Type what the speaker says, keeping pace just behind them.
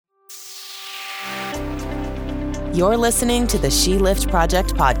You're listening to the She Lift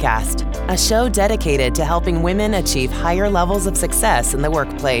Project podcast, a show dedicated to helping women achieve higher levels of success in the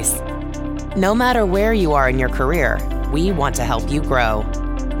workplace. No matter where you are in your career, we want to help you grow.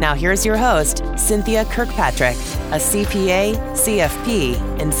 Now here's your host, Cynthia Kirkpatrick, a CPA, CFP,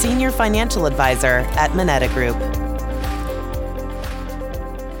 and Senior Financial Advisor at Moneta Group.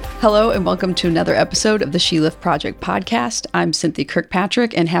 Hello and welcome to another episode of the She Lift Project podcast. I'm Cynthia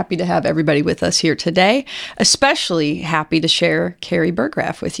Kirkpatrick and happy to have everybody with us here today. Especially happy to share Carrie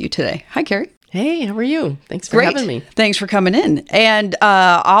Burggraf with you today. Hi, Carrie. Hey, how are you? Thanks for having me. Thanks for coming in. And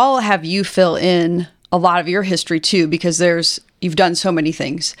I'll have you fill in a lot of your history too, because you've done so many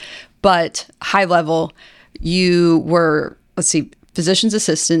things. But high level, you were, physician's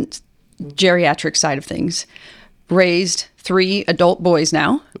assistant, geriatric side of things, raised 3 adult boys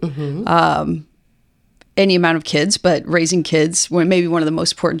now, any amount of kids, but raising kids, maybe one of the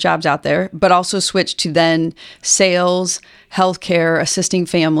most important jobs out there, but also switched to then sales, healthcare, assisting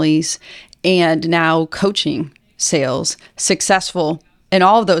families, and now coaching sales, successful in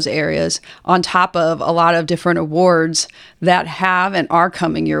all of those areas, on top of a lot of different awards that have and are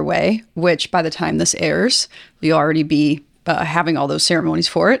coming your way, which by the time this airs, you'll already be having all those ceremonies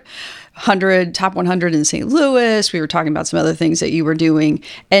for it. Top 100 in St. Louis. We were talking about some other things that you were doing.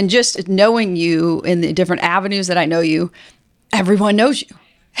 And just knowing you in the different avenues that I know you, everyone knows you.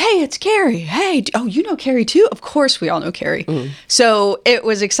 Hey, it's Carrie. Hey, oh, you know Carrie too? Of course we all know Carrie. So it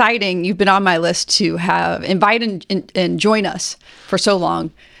was exciting. You've been on my list to have invite and join us for so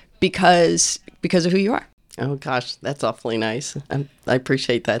long because of who you are. Oh gosh, that's awfully nice. I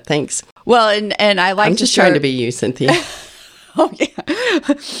appreciate that. Thanks. Well, and I like I'm just trying to be you, Cynthia. Oh,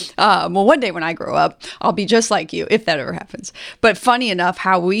 yeah. Well, one day when I grow up, I'll be just like you, if that ever happens. But funny enough,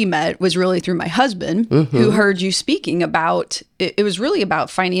 how we met was really through my husband, who heard you speaking about, it was really about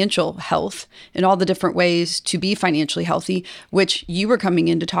financial health and all the different ways to be financially healthy, which you were coming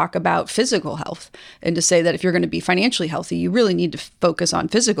in to talk about physical health and to say that if you're going to be financially healthy, you really need to focus on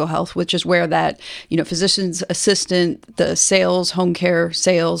physical health, which is where that, physician's assistant, the sales, home care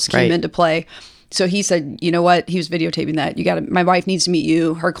sales came into play. So he said, you know what? He was videotaping that. My wife needs to meet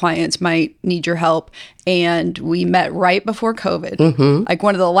you. Her clients might need your help. And we met right before COVID, like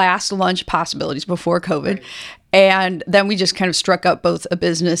one of the last lunch possibilities before COVID. Right. And then we just kind of struck up both a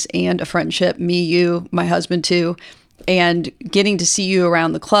business and a friendship, me, you, my husband too. And getting to see you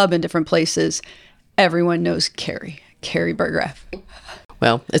around the club in different places, everyone knows Carrie Burggraf.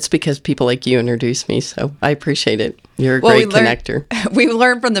 Well, it's because people like you introduced me, so I appreciate it. You're a great connector. We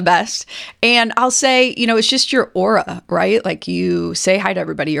learn from the best. And I'll say, it's just your aura, right? Like you say hi to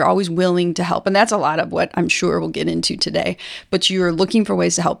everybody. You're always willing to help. And that's a lot of what I'm sure we'll get into today. But you're looking for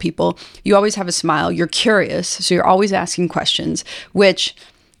ways to help people. You always have a smile. You're curious. So you're always asking questions, which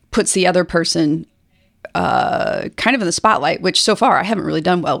puts the other person kind of in the spotlight, which so far I haven't really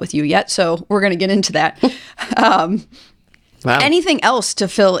done well with you yet. So we're going to get into that. Wow. Anything else to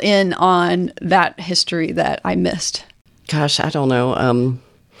fill in on that history that I missed? Gosh, I don't know.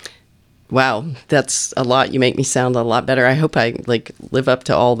 Wow, that's a lot. You make me sound a lot better. I hope I live up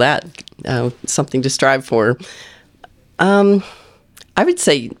to all that. Something to strive for. I would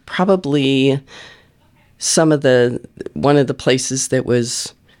say probably one of the places that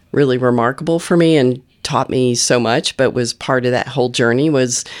was really remarkable for me and taught me so much, but was part of that whole journey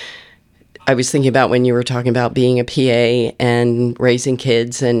was, I was thinking about when you were talking about being a PA and raising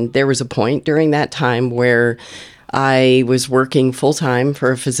kids, and there was a point during that time where I was working full-time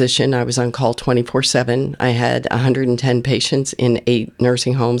for a physician. I was on call 24/7. I had 110 patients in 8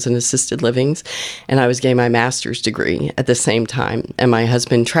 nursing homes and assisted livings, and I was getting my master's degree at the same time, and my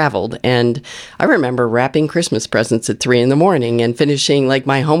husband traveled. And I remember wrapping Christmas presents at 3 a.m. and finishing,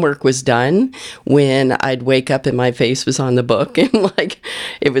 my homework was done when I'd wake up and my face was on the book, and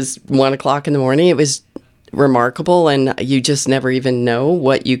it was 1 o'clock in the morning. It was remarkable, and you just never even know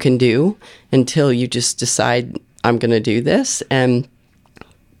what you can do until you just decide, I'm going to do this. And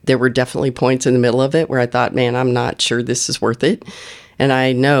there were definitely points in the middle of it where I thought, man, I'm not sure this is worth it. And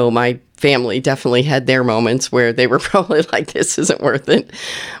I know my family definitely had their moments where they were probably like, this isn't worth it.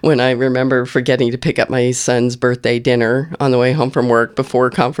 When I remember forgetting to pick up my son's birthday dinner on the way home from work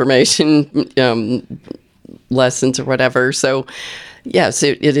before confirmation lessons or whatever. So yes,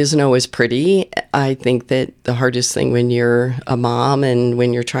 it isn't always pretty. I think that the hardest thing when you're a mom and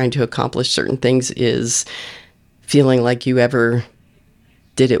when you're trying to accomplish certain things is feeling like you ever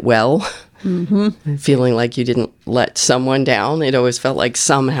did it well, feeling like you didn't let someone down. It always felt like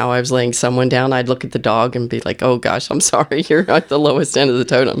somehow I was laying someone down. I'd look at the dog and be like, oh gosh, I'm sorry, you're at the lowest end of the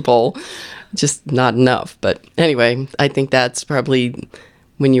totem pole. Just not enough. But anyway, I think that's probably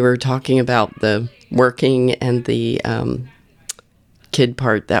when you were talking about the working and the kid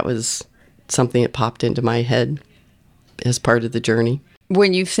part, that was something that popped into my head as part of the journey.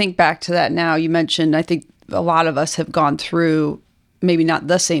 When you think back to that now, you mentioned, I think a lot of us have gone through maybe not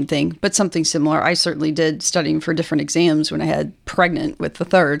the same thing, but something similar. I certainly did, studying for different exams when I had pregnant with the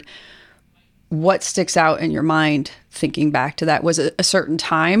third. What sticks out in your mind thinking back to that? Was it a certain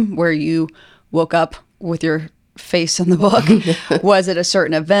time where you woke up with your face in the book? Was it a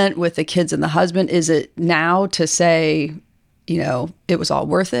certain event with the kids and the husband? Is it now to say, it was all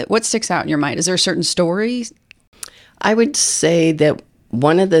worth it? What sticks out in your mind? Is there a certain story? I would say that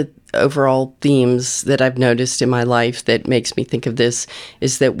one of the overall themes that I've noticed in my life that makes me think of this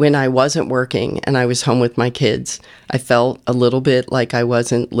is that when I wasn't working and I was home with my kids, I felt a little bit like I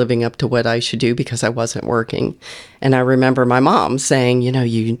wasn't living up to what I should do because I wasn't working. And I remember my mom saying,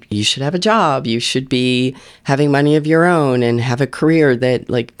 you should have a job. You should be having money of your own and have a career that,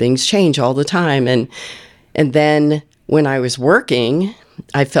 like, things change all the time. And then when I was working,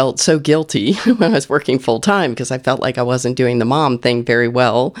 I felt so guilty when I was working full time because I felt like I wasn't doing the mom thing very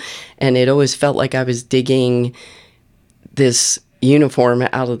well. And it always felt like I was digging this uniform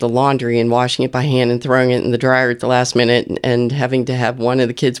out of the laundry and washing it by hand and throwing it in the dryer at the last minute and having to have one of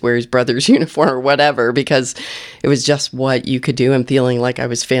the kids wear his brother's uniform or whatever because it was just what you could do and feeling like I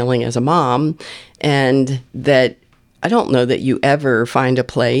was failing as a mom. And that I don't know that you ever find a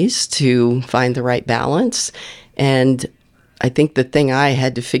place to find the right balance. And I think the thing I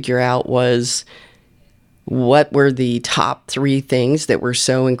had to figure out was what were the top 3 things that were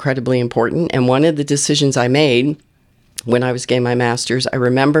so incredibly important. And one of the decisions I made when I was getting my master's, I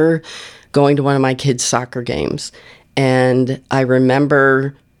remember going to one of my kids' soccer games. And I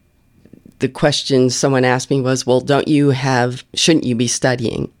remember the question someone asked me was, well, shouldn't you be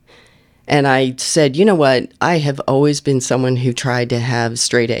studying? And I said, you know what? I have always been someone who tried to have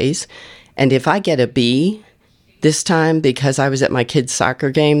straight A's. And if I get a B this time because I was at my kid's soccer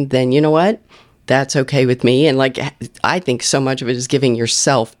game, then you know what? That's okay with me. And I think so much of it is giving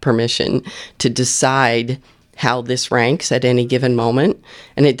yourself permission to decide how this ranks at any given moment.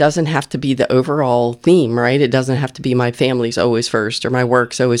 And it doesn't have to be the overall theme, right? It doesn't have to be my family's always first or my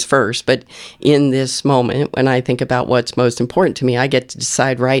work's always first. But in this moment, when I think about what's most important to me, I get to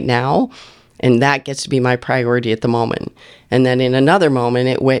decide right now. And that gets to be my priority at the moment. And then in another moment,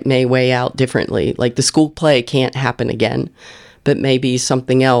 it may weigh out differently. Like the school play can't happen again, but maybe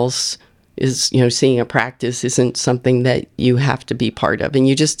something else is, seeing a practice isn't something that you have to be part of. And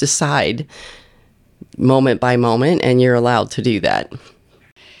you just decide moment by moment, and you're allowed to do that.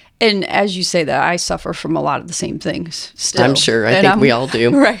 And as you say that, I suffer from a lot of the same things still. I'm sure. I think we all do.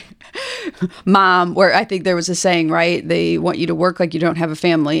 Right. Mom, where I think there was a saying, right? They want you to work like you don't have a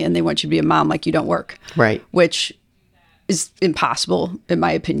family, and they want you to be a mom like you don't work. Right. Which is impossible, in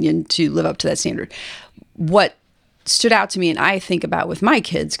my opinion, to live up to that standard. What stood out to me, and I think about with my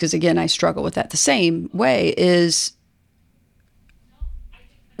kids, because again, I struggle with that the same way, is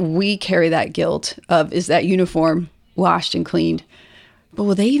we carry that guilt of, is that uniform washed and cleaned? But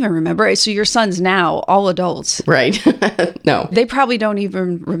will they even remember it? So your sons now, all adults. Right. No. They probably don't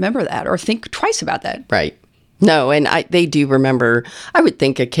even remember that or think twice about that. Right. No, and they do remember. I would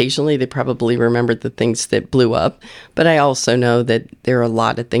think occasionally they probably remember the things that blew up. But I also know that there are a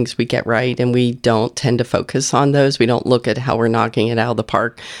lot of things we get right, and we don't tend to focus on those. We don't look at how we're knocking it out of the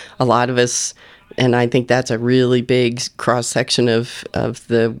park. A lot of us, and I think that's a really big cross-section of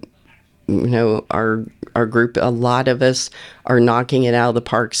the our group, a lot of us are knocking it out of the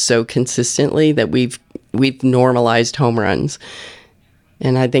park so consistently that we've normalized home runs.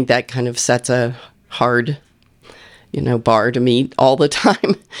 And I think that kind of sets a hard, bar to meet all the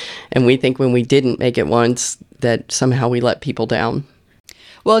time. And we think when we didn't make it once, that somehow we let people down.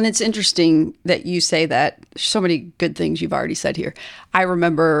 Well, and it's interesting that you say that. So many good things you've already said here. I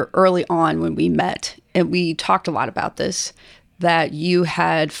remember early on when we met, and we talked a lot about this, that you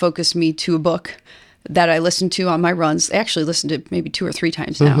had focused me to a book that I listened to on my runs. I actually listened to maybe 2 or 3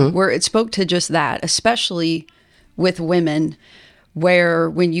 times now, where it spoke to just that, especially with women, where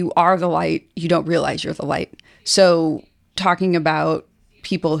when you are the light, you don't realize you're the light. So talking about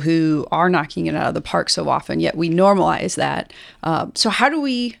people who are knocking it out of the park so often, yet we normalize that. So how do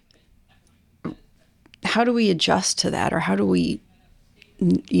we adjust to that? Or how do we,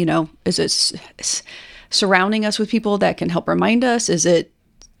 is it surrounding us with people that can help remind us? Is it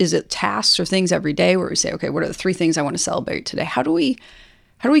tasks or things every day where we say, okay, what are the 3 things I want to celebrate today? How do we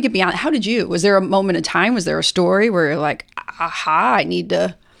get beyond? How did you? Was there a moment in time? Was there a story where you're like, aha, I need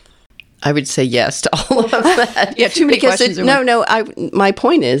to? I would say yes to all of that. Yeah, too many questions. My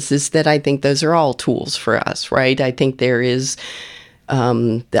point is that I think those are all tools for us, right? I think there is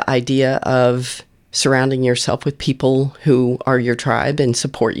the idea of surrounding yourself with people who are your tribe and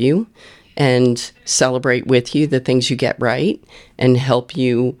support you and celebrate with you the things you get right and help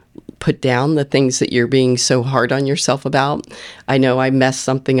you put down the things that you're being so hard on yourself about. I know I messed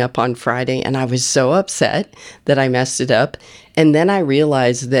something up on Friday and I was so upset that I messed it up. And then I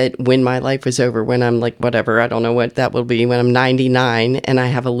realized that when my life was over, when I'm like, whatever, I don't know what that will be, when I'm 99 and I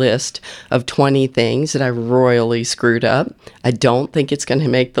have a list of 20 things that I royally screwed up, I don't think it's going to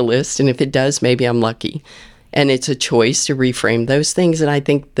make the list. And if it does, maybe I'm lucky. And it's a choice to reframe those things. And I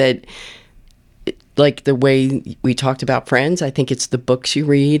think that, like the way we talked about friends, I think it's the books you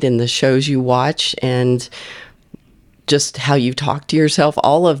read and the shows you watch and just how you talk to yourself.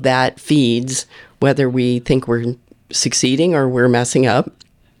 All of that feeds whether we think we're succeeding or we're messing up.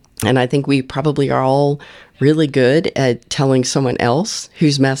 And I think we probably are all really good at telling someone else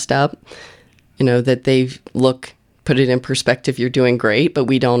who's messed up, that put it in perspective, you're doing great, but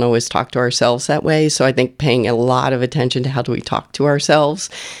we don't always talk to ourselves that way. So I think paying a lot of attention to how do we talk to ourselves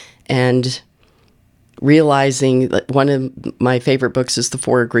and realizing that one of my favorite books is The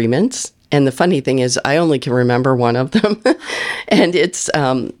Four Agreements. And the funny thing is, I only can remember one of them. And it's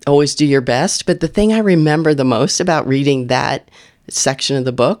always do your best. But the thing I remember the most about reading that section of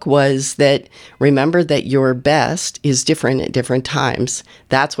the book was that remember that your best is different at different times.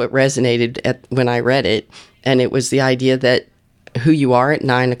 That's what resonated when I read it. And it was the idea that who you are at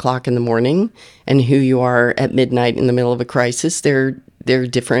 9 o'clock in the morning and who you are at midnight in the middle of a crisis, they're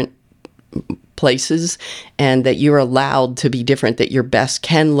different places, and that you're allowed to be different, that your best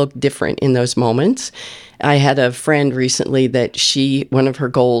can look different in those moments. I had a friend recently that one of her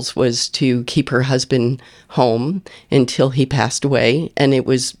goals was to keep her husband home until he passed away. And it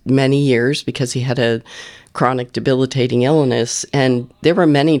was many years because he had a chronic debilitating illness. And there were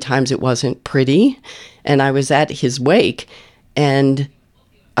many times it wasn't pretty. And I was at his wake and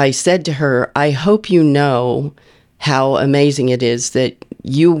I said to her, I hope you know how amazing it is that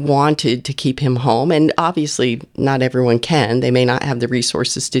you wanted to keep him home. And obviously not everyone can. They may not have the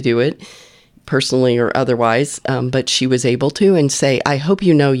resources to do it personally or otherwise, but she was able to, and say, I hope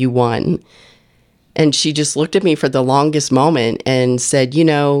you know you won. And she just looked at me for the longest moment and said,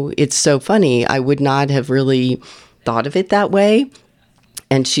 it's so funny. I would not have really thought of it that way.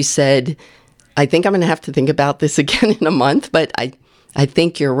 And she said, I think I'm going to have to think about this again in a month, but I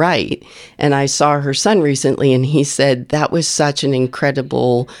think you're right. And I saw her son recently, and he said that was such an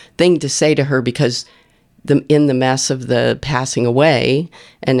incredible thing to say to her because in the mess of the passing away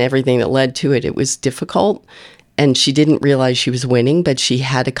and everything that led to it, it was difficult. And she didn't realize she was winning, but she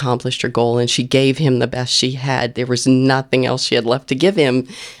had accomplished her goal and she gave him the best she had. There was nothing else she had left to give him.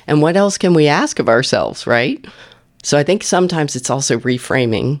 And what else can we ask of ourselves, right? So I think sometimes it's also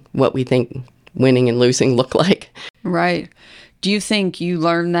reframing what we think winning and losing look like. Right. Do you think you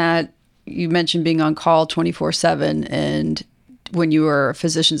learned that? You mentioned being on call 24/7, and when you were a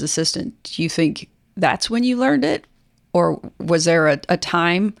physician's assistant, do you think that's when you learned it? Or was there a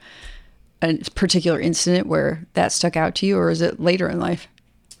time, a particular incident where that stuck out to you, or is it later in life?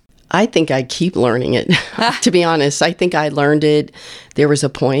 I think I keep learning it, to be honest. I think I learned it. There was a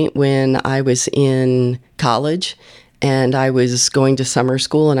point when I was in college and I was going to summer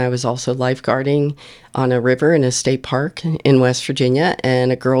school, and I was also lifeguarding on a river in a state park in West Virginia,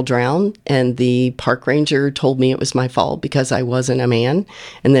 and a girl drowned, and the park ranger told me it was my fault because I wasn't a man,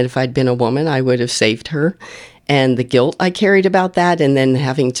 and that if I'd been a woman, I would have saved her. And the guilt I carried about that, and then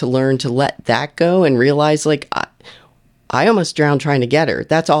having to learn to let that go and realize, I almost drowned trying to get her.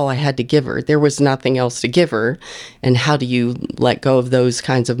 That's all I had to give her. There was nothing else to give her. And how do you let go of those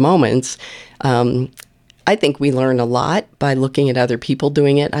kinds of moments? I think we learn a lot by looking at other people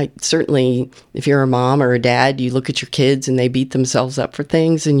doing it. Certainly, if you're a mom or a dad, you look at your kids and they beat themselves up for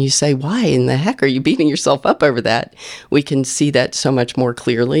things and you say, why in the heck are you beating yourself up over that? We can see that so much more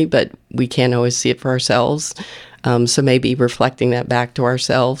clearly, but we can't always see it for ourselves. So maybe reflecting that back to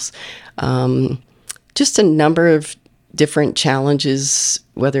ourselves. Just a number of different challenges,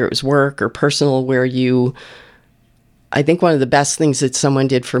 whether it was work or personal, where I think one of the best things that someone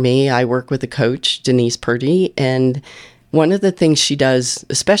did for me, I work with a coach, Denise Purdy, and one of the things she does,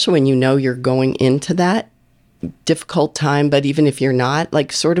 especially when you're going into that difficult time, but even if you're not,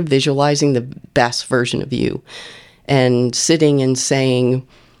 sort of visualizing the best version of you and sitting and saying,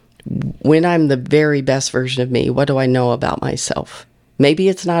 when I'm the very best version of me, what do I know about myself? Maybe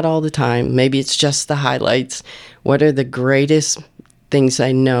it's not all the time. Maybe it's just the highlights. What are the greatest things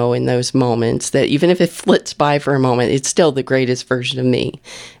I know in those moments that even if it flits by for a moment, it's still the greatest version of me?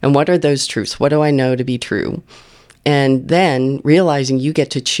 And what are those truths? What do I know to be true? And then realizing you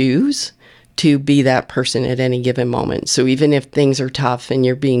get to choose to be that person at any given moment. So even if things are tough and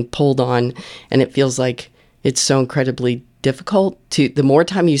you're being pulled on and it feels like it's so incredibly difficult, the more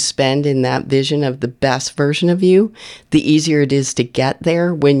time you spend in that vision of the best version of you, the easier it is to get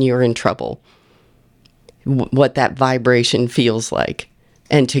there when you're in trouble. What that vibration feels like.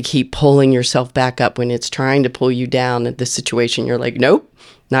 And to keep pulling yourself back up when it's trying to pull you down at the situation. You're like, nope,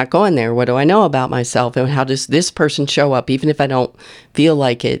 not going there. What do I know about myself? And how does this person show up? Even if I don't feel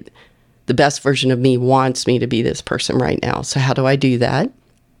like it, the best version of me wants me to be this person right now. So how do I do that?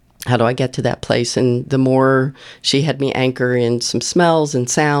 How do I get to that place? And the more she had me anchor in some smells and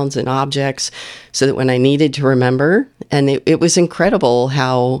sounds and objects so that when I needed to remember, and it was incredible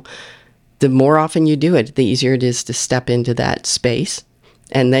how the more often you do it, the easier it is to step into that space.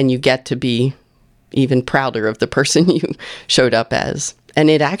 And then you get to be even prouder of the person you showed up as. And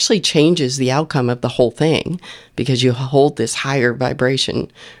it actually changes the outcome of the whole thing because you hold this higher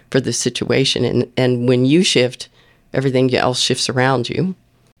vibration for the situation. And when you shift, everything else shifts around you.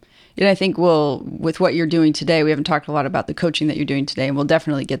 And I think with what you're doing today, we haven't talked a lot about the coaching that you're doing today, and we'll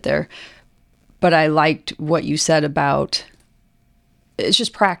definitely get there. But I liked what you said about it's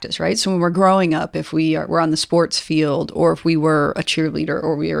just practice, right? So when we're growing up, if we're on the sports field, or if we were a cheerleader,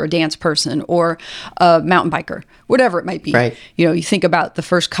 or we were a dance person, or a mountain biker, whatever it might be, right. You think about the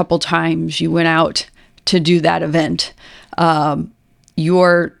first couple times you went out to do that event,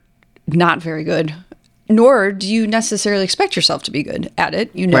 you're not very good, nor do you necessarily expect yourself to be good at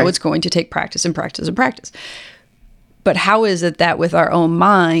it. Right. It's going to take practice and practice and practice. But how is it that with our own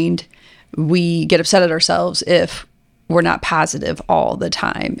mind, we get upset at ourselves if we're not positive all the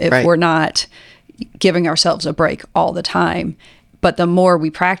time, if right. we're not giving ourselves a break all the time? But the more we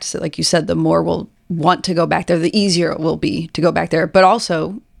practice it, like you said, the more we'll want to go back there, the easier it will be to go back there. But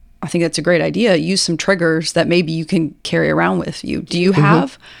also, I think that's a great idea. Use some triggers that maybe you can carry around with you. Do you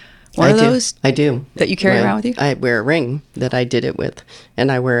have one of those? I do. That you carry around with you? I wear a ring that I did it with,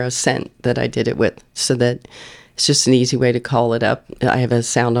 and I wear a scent that I did it with, so that it's just an easy way to call it up. I have a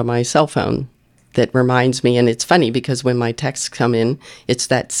sound on my cell phone that reminds me, and it's funny because when my texts come in, it's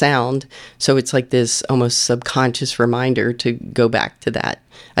that sound. So it's like this almost subconscious reminder to go back to that.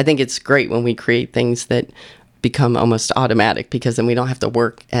 I think it's great when we create things that become almost automatic, because then we don't have to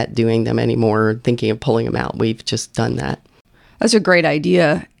work at doing them anymore or thinking of pulling them out. We've just done that. That's a great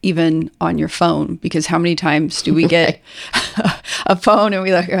idea, even on your phone, because how many times do we get a phone and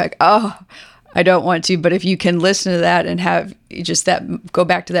we're like, oh, I don't want to. But if you can listen to that and have just that, go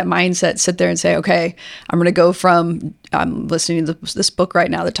back to that mindset, sit there and say, okay, I'm going to go from, I'm listening to this book right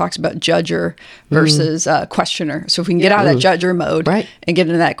now that talks about judger versus questioner. So if we can get out of that judger mode right. and get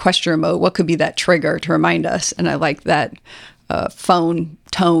into that questioner mode, what could be that trigger to remind us? And I like that phone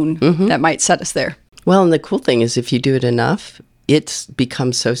tone that might set us there. Well, and the cool thing is if you do it enough, it's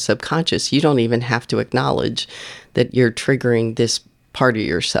become so subconscious. You don't even have to acknowledge that you're triggering this part of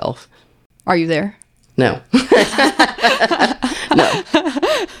yourself. Are you there? No. No.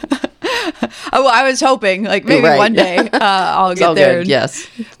 Oh, well, I was hoping, like, maybe right. one day I'll get there. Good. Yes.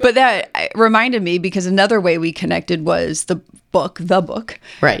 But that reminded me, because another way we connected was the book.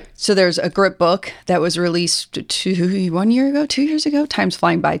 Right. So there's a grit book that was released 2 years ago. Time's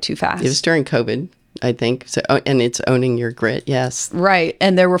flying by too fast. It was during COVID, I think. So, and it's Owning Your Grit. Yes. Right.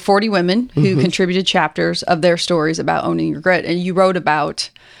 And there were 40 women who contributed chapters of their stories about owning your grit. And you wrote about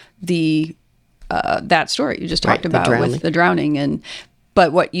that story you just talked about with the drowning.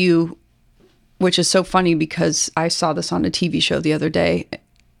 But which is so funny, because I saw this on a TV show the other day.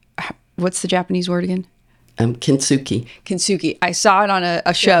 What's the Japanese word again? Kintsugi. Kintsugi. I saw it on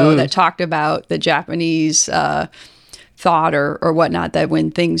a show that talked about the Japanese thought or whatnot, that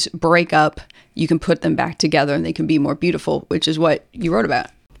when things break up, you can put them back together and they can be more beautiful, which is what you wrote about.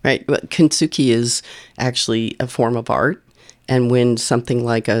 Right. Well, kintsugi is actually a form of art. And when something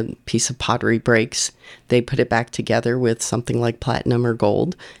like a piece of pottery breaks, they put it back together with something like platinum or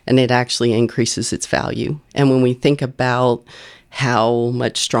gold, and it actually increases its value. And when we think about how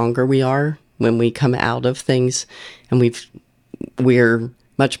much stronger we are when we come out of things, and we're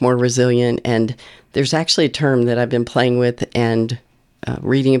much more resilient. And there's actually a term that I've been playing with and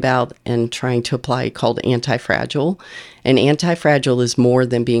reading about and trying to apply called anti-fragile. And anti-fragile is more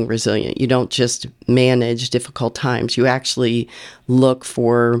than being resilient. You don't just manage difficult times. You actually look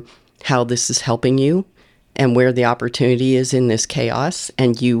for how this is helping you and where the opportunity is in this chaos,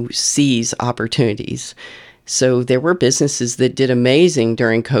 and you seize opportunities. So there were businesses that did amazing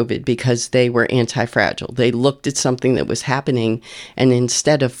during COVID because they were anti-fragile. They looked at something that was happening, and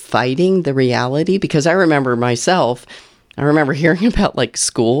instead of fighting the reality, because I remember myself, I remember hearing about like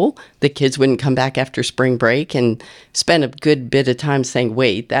school, the kids wouldn't come back after spring break, and spent a good bit of time saying,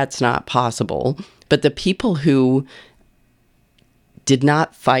 wait, that's not possible. But the people who did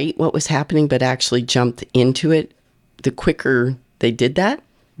not fight what was happening, but actually jumped into it, the quicker they did that,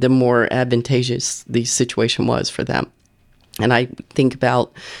 the more advantageous the situation was for them. And I think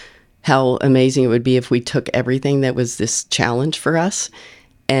about how amazing it would be if we took everything that was this challenge for us,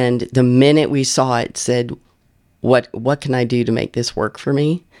 and the minute we saw it said, what can I do to make this work for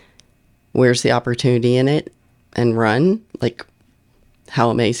me? Where's the opportunity in it? And run. Like,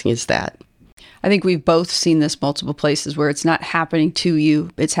 how amazing is that? I think we've both seen this multiple places where it's not happening to you,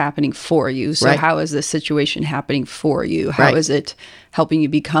 it's happening for you. So how is this situation happening for you? How is it helping you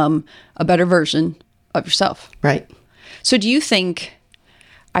become a better version of yourself? Right. So do you think,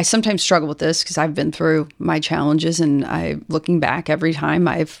 I sometimes struggle with this because I've been through my challenges, and looking back every time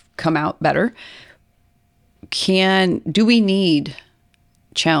I've come out better. Do we need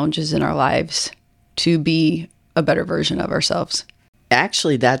challenges in our lives to be a better version of ourselves?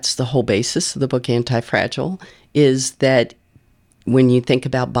 Actually, that's the whole basis of the book Anti-Fragile, is that when you think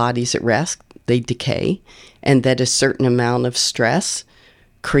about bodies at rest, they decay, and that a certain amount of stress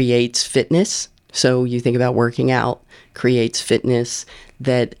creates fitness. So you think about working out creates fitness,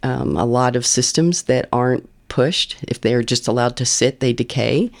 that a lot of systems that aren't pushed, if they're just allowed to sit, they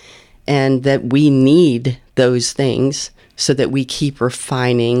decay, and that we need those things so that we keep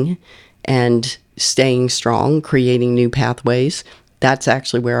refining and staying strong, creating new pathways. That's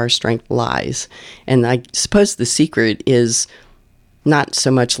actually where our strength lies. And I suppose the secret is not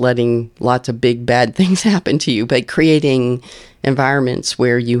so much letting lots of big bad things happen to you, but creating environments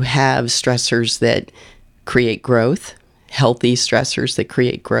where you have stressors that create growth, healthy stressors that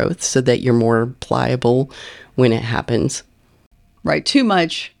create growth, so that you're more pliable when it happens. Right. Too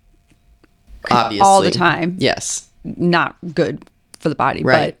much, obviously, all the time. Yes. Not good for the body,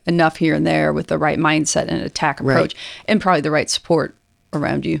 right. But enough here and there with the right mindset and attack approach, and probably the right support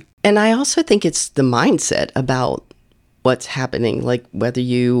around you. And I also think it's the mindset about what's happening, like whether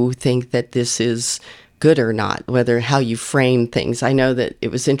you think that this is good or not, how you frame things. I know that it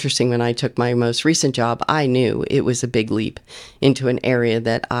was interesting when I took my most recent job, I knew it was a big leap into an area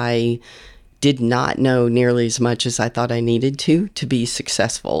that I did not know nearly as much as I thought I needed to be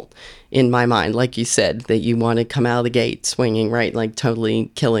successful in my mind. Like you said, that you want to come out of the gate swinging, right? Like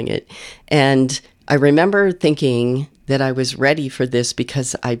totally killing it. And I remember thinking that I was ready for this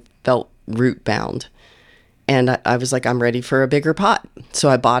because I felt root bound. And I was like, I'm ready for a bigger pot. So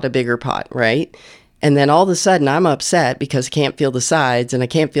I bought a bigger pot, right? And then all of a sudden I'm upset because I can't feel the sides and I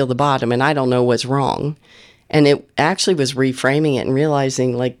can't feel the bottom and I don't know what's wrong. And it actually was reframing it and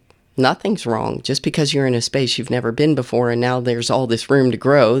realizing like nothing's wrong. Just because you're in a space you've never been before and now there's all this room to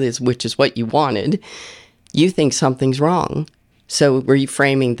grow, which is what you wanted, you think something's wrong. So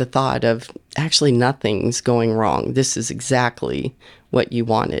reframing the thought of actually nothing's going wrong. This is exactly what you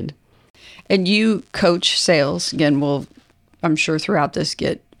wanted. And you coach sales. Again, we'll, I'm sure throughout this,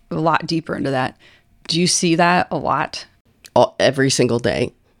 get a lot deeper into that. Do you see that a lot? Every single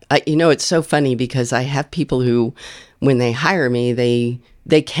day. It's so funny because I have people who, when they hire me,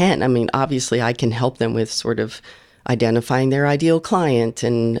 they can. I mean, obviously, I can help them with sort of identifying their ideal client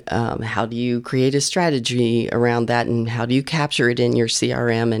and how do you create a strategy around that and how do you capture it in your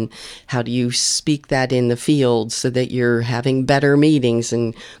CRM and how do you speak that in the field so that you're having better meetings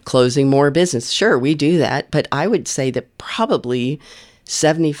and closing more business. Sure, we do that, but I would say that probably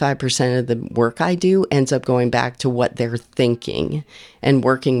 75% of the work I do ends up going back to what they're thinking and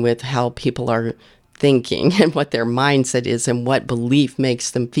working with how people are thinking and what their mindset is and what belief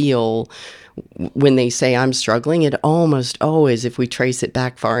makes them feel when they say I'm struggling. It almost always, if we trace it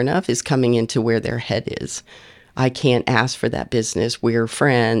back far enough, is coming into where their head is. I can't ask for that business. We're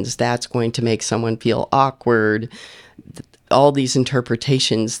friends. That's going to make someone feel awkward. All these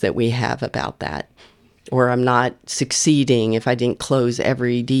interpretations that we have about that. Or I'm not succeeding if I didn't close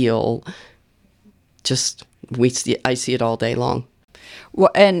every deal. I see it all day long.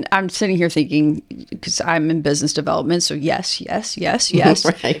 Well, and I'm sitting here thinking, because I'm in business development, so yes.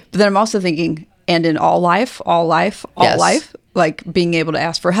 Right. But then I'm also thinking, and in all life, Yes. like being able to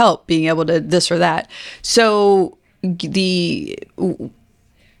ask for help, being able to this or that. So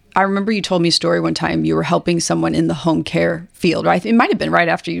I remember you told me a story one time, you were helping someone in the home care field, right? It might have been right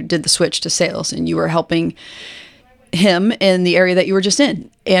after you did the switch to sales and you were helping him in the area that you were just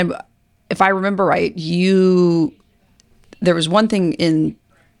in. And if I remember right, there was one thing in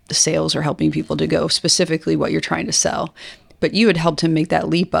the sales or helping people to go specifically what you're trying to sell, but you had helped him make that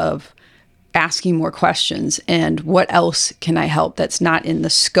leap of asking more questions and what else can I help that's not in the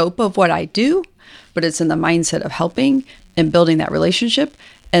scope of what I do, but it's in the mindset of helping and building that relationship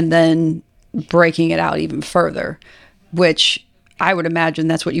and then breaking it out even further, which I would imagine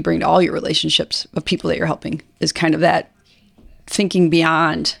that's what you bring to all your relationships of people that you're helping, is kind of that thinking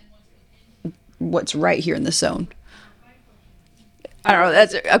beyond what's right here in the zone. I don't know.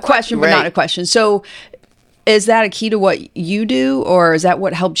 That's a question, but not a question. So is that a key to what you do, or is that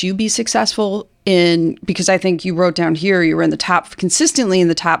what helped you be successful in, because I think you wrote down here, you were consistently in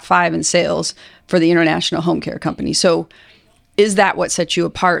the top 5 in sales for the international home care company. So is that what sets you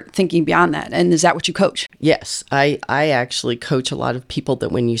apart, thinking beyond that? And is that what you coach? Yes. I actually coach a lot of people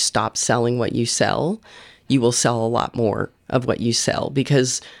that when you stop selling what you sell, you will sell a lot more of what you sell.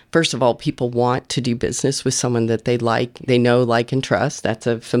 Because first of all, people want to do business with someone that they know, like, and trust. That's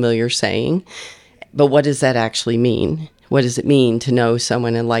a familiar saying. But what does that actually mean? What does it mean to know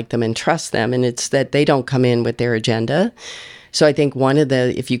someone and like them and trust them? And it's that they don't come in with their agenda. So I think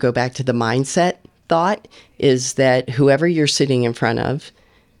if you go back to the mindset thought, is that whoever you're sitting in front of,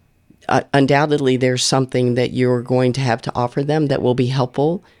 undoubtedly there's something that you're going to have to offer them that will be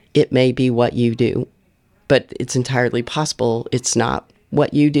helpful. It may be what you do, but it's entirely possible it's not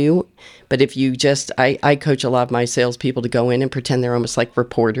what you do. But if you I coach a lot of my salespeople to go in and pretend they're almost like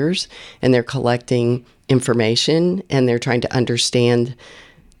reporters, and they're collecting information and they're trying to understand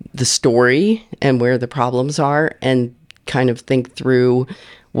the story and where the problems are, and kind of think through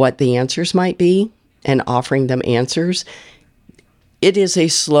what the answers might be and offering them answers. It is a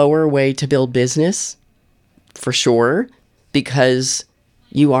slower way to build business, for sure, because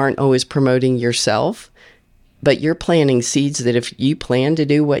you aren't always promoting yourself. But you're planting seeds that if you plan to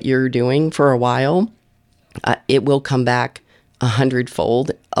do what you're doing for a while, it will come back 100-fold.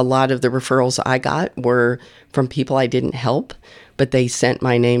 A lot of the referrals I got were from people I didn't help, but they sent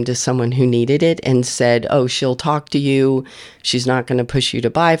my name to someone who needed it and said, oh, she'll talk to you. She's not going to push you to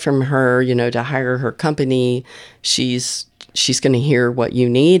buy from her, to hire her company. She's going to hear what you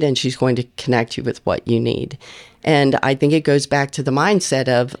need, and she's going to connect you with what you need. And I think it goes back to the mindset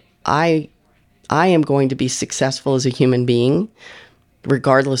of, I am going to be successful as a human being,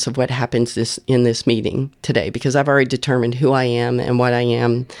 regardless of what happens in this meeting today, because I've already determined who I am and what I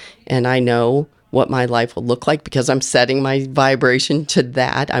am, and I know what my life will look like because I'm setting my vibration to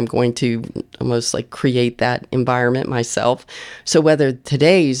that. I'm going to almost like create that environment myself. So whether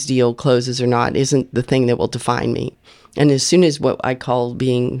today's deal closes or not isn't the thing that will define me. And as soon as what I call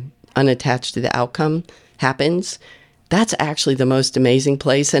being unattached to the outcome happens, that's actually the most amazing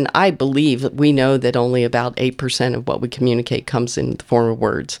place. And I believe we know that only about 8% of what we communicate comes in the form of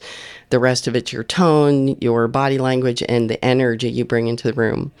words. The rest of it's your tone, your body language, and the energy you bring into the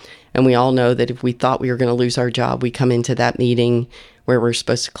room. And we all know that if we thought we were going to lose our job, we come into that meeting where we're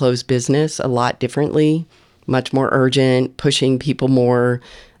supposed to close business a lot differently, much more urgent, pushing people more.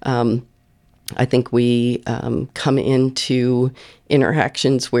 I think we come into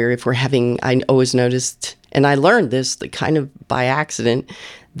interactions where if we're I always noticed, and I learned this kind of by accident,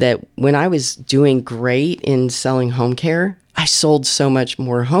 that when I was doing great in selling home care, I sold so much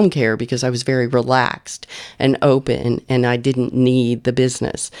more home care because I was very relaxed and open and I didn't need the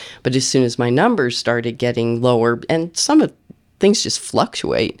business. But as soon as my numbers started getting lower, and some of things just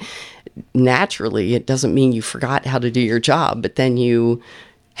fluctuate naturally, it doesn't mean you forgot how to do your job, but then you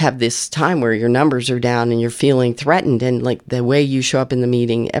have this time where your numbers are down and you're feeling threatened, and like the way you show up in the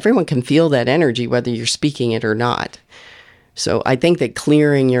meeting, everyone can feel that energy whether you're speaking it or not. So I think that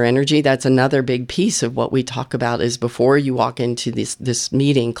clearing your energy, that's another big piece of what we talk about, is before you walk into this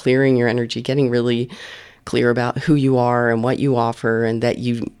meeting, clearing your energy, getting really clear about who you are and what you offer, and that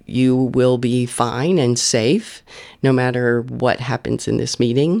you will be fine and safe no matter what happens in this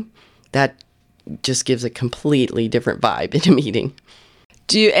meeting. That just gives a completely different vibe in a meeting.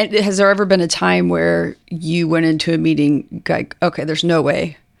 Has there ever been a time where you went into a meeting like, okay, there's no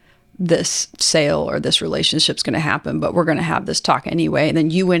way this sale or this relationship's going to happen, but we're going to have this talk anyway. And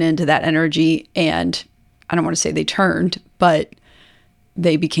then you went into that energy, and I don't want to say they turned, but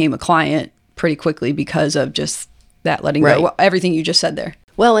they became a client pretty quickly because of just that letting go, everything you just said there.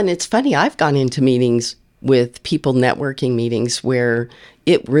 Well, and it's funny, I've gone into meetings with people, networking meetings, where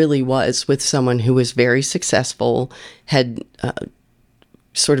it really was with someone who was very successful, had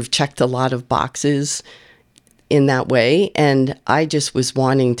sort of checked a lot of boxes in that way. And I just was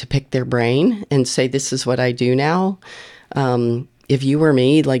wanting to pick their brain and say, this is what I do now. If you were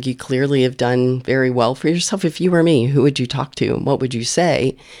me, like, you clearly have done very well for yourself. If you were me, who would you talk to? And what would you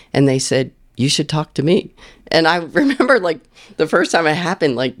say? And they said, you should talk to me. And I remember, like, the first time it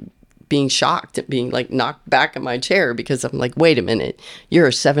happened, like, being shocked at being, like, knocked back in my chair, because I'm like, wait a minute, you're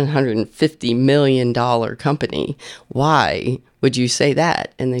a $750 million company. Why would you say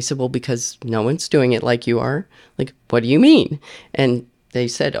that? And they said, well, because no one's doing it like you are. Like, what do you mean? And they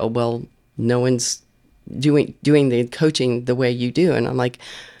said, oh, well, no one's doing the coaching the way you do. And I'm like,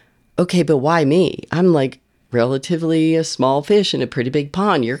 okay, but why me? I'm like relatively a small fish in a pretty big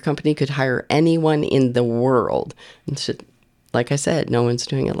pond. Your company could hire anyone in the world. And so, like I said, no one's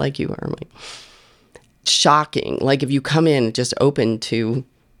doing it like you are. I'm like, shocking. Like, if you come in just open to,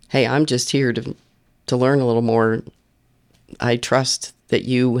 hey, I'm just here to learn a little more. I trust that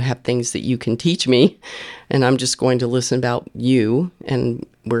you have things that you can teach me, and I'm just going to listen about you, and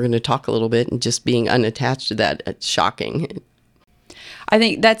we're going to talk a little bit, and just being unattached to that, it's shocking. I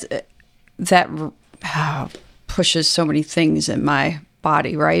think that pushes so many things in my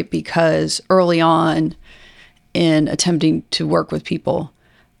body, right? Because early on in attempting to work with people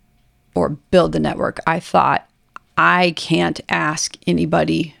or build the network, I thought, I can't ask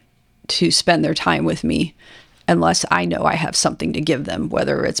anybody to spend their time with me unless I know I have something to give them,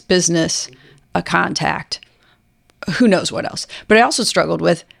 whether it's business, a contact, who knows what else. But I also struggled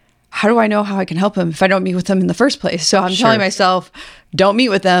with, how do I know how I can help them if I don't meet with them in the first place? So I'm telling myself, don't meet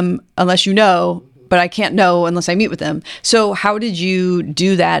with them unless you know, but I can't know unless I meet with them. So how did you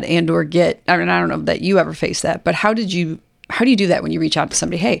do that and or get, I mean, I don't know that you ever faced that, but how do you do that when you reach out to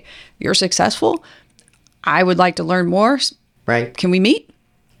somebody? Hey, you're successful. I would like to learn more. Right. Can we meet?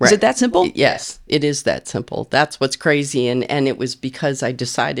 Right. Is it that simple? Yes, it is that simple. That's what's crazy. And it was because I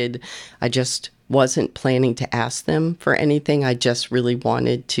decided I just wasn't planning to ask them for anything. I just really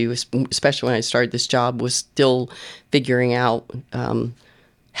wanted to, especially when I started this job, was still figuring out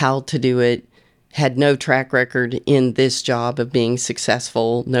how to do it. Had no track record in this job of being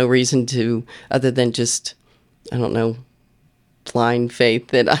successful. No reason to, other than just, I don't know, blind faith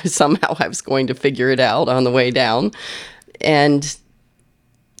that somehow I was going to figure it out on the way down. And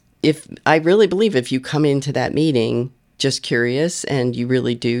if I really believe if you come into that meeting just curious and you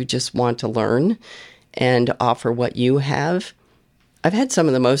really do just want to learn and offer what you have, I've had some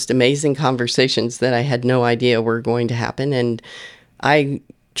of the most amazing conversations that I had no idea were going to happen. And I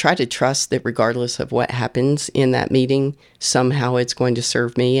try to trust that regardless of what happens in that meeting, somehow it's going to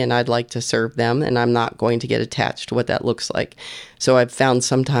serve me and I'd like to serve them, and I'm not going to get attached to what that looks like. So I've found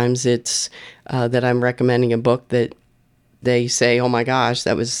sometimes it's that I'm recommending a book that they say, oh my gosh,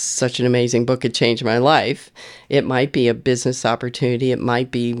 that was such an amazing book. It changed my life. It might be a business opportunity. It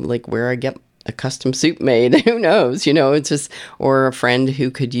might be like where I get a custom suit made. Who knows? It's just, or a friend who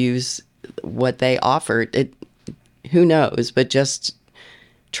could use what they offered. Who knows? But just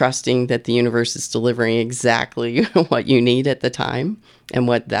trusting that the universe is delivering exactly what you need at the time and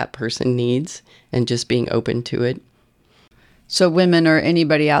what that person needs, and just being open to it. So women or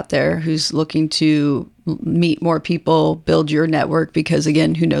anybody out there who's looking to meet more people, build your network, because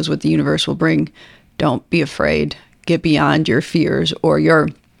again, who knows what the universe will bring. Don't be afraid. Get beyond your fears or your,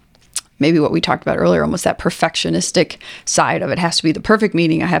 maybe what we talked about earlier, almost that perfectionistic side of it. Has to be the perfect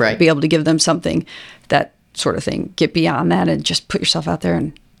meeting. I have to be able to give them something, that sort of thing. Get beyond that and just put yourself out there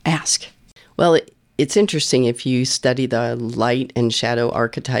and ask. Well, it's interesting if you study the light and shadow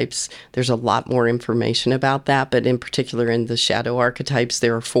archetypes, there's a lot more information about that. But in particular, in the shadow archetypes,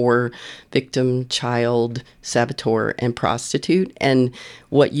 there are 4: victim, child, saboteur, and prostitute. And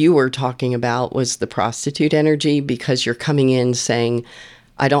what you were talking about was the prostitute energy, because you're coming in saying,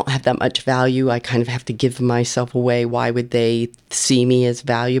 I don't have that much value. I kind of have to give myself away. Why would they see me as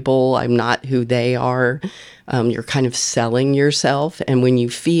valuable? I'm not who they are. You're kind of selling yourself. And when you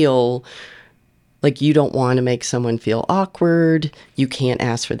feel like you don't want to make someone feel awkward, you can't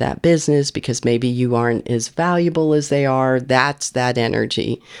ask for that business because maybe you aren't as valuable as they are. That's that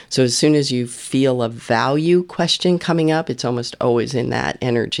energy. So as soon as you feel a value question coming up, it's almost always in that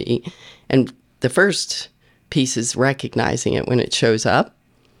energy. And the first piece is recognizing it when it shows up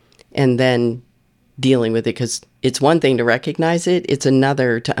and then dealing with it, because it's one thing to recognize it. It's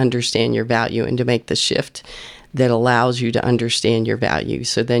another to understand your value and to make the shift that allows you to understand your value.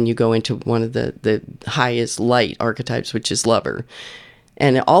 So then you go into one of the highest light archetypes, which is lover.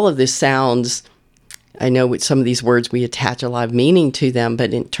 And all of this sounds, I know with some of these words we attach a lot of meaning to them,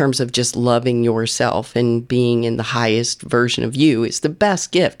 but in terms of just loving yourself and being in the highest version of you, it's the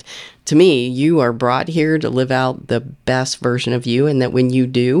best gift. To me, you are brought here to live out the best version of you, and that when you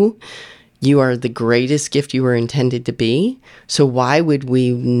do, you are the greatest gift you were intended to be. So why would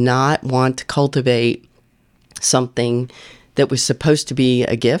we not want to cultivate something that was supposed to be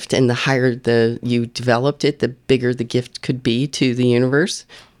a gift, and the higher you developed it, the bigger the gift could be to the universe?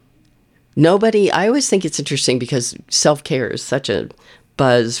 I always think it's interesting because self-care is such a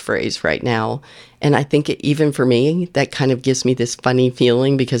buzz phrase right now. And I think even for me, that kind of gives me this funny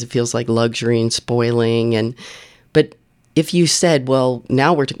feeling because it feels like luxury and spoiling. But if you said, well,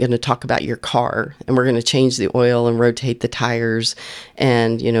 now we're going to talk about your car and we're going to change the oil and rotate the tires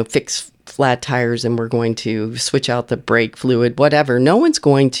and, fix flat tires and we're going to switch out the brake fluid, whatever, no one's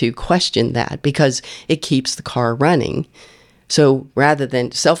going to question that because it keeps the car running. So rather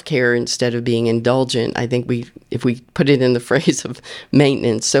than self-care, instead of being indulgent, I think if we put it in the phrase of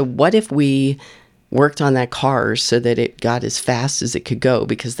maintenance, so what if we worked on that car so that it got as fast as it could go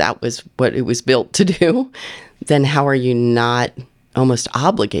because that was what it was built to do? Then how are you not almost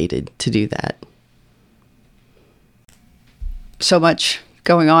obligated to do that? So much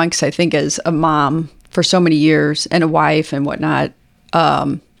going on, because I think as a mom for so many years and a wife and whatnot,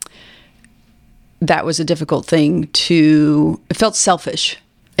 that was a difficult thing it felt selfish.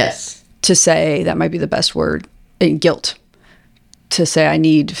 Yes. To say, that might be the best word, and guilt. To say I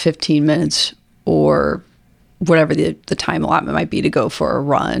need 15 minutes or whatever the time allotment might be to go for a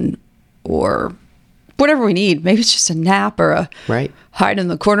run or whatever we need. Maybe it's just a nap or a hide in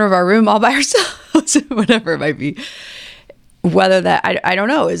the corner of our room all by ourselves, whatever it might be. Whether that, I don't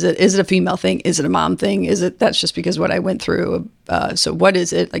know. Is it a female thing? Is it a mom thing? That's just because what I went through? So what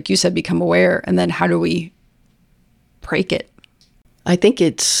is it? Like you said, become aware. And then how do we break it? I think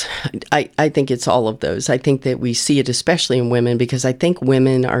it's all of those. I think that we see it especially in women because I think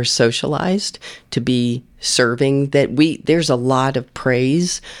women are socialized to be serving, there's a lot of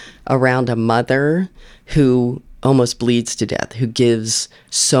praise around a mother who almost bleeds to death, who gives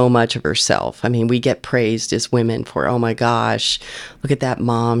so much of herself. I mean, we get praised as women for, oh my gosh, look at that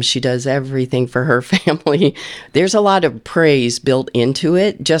mom. She does everything for her family. There's a lot of praise built into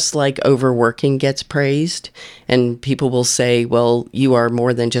it, just like overworking gets praised. And people will say, well, you are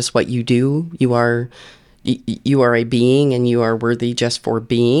more than just what you do. You are a being and you are worthy just for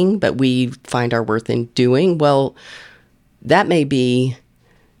being, but we find our worth in doing. Well, that may be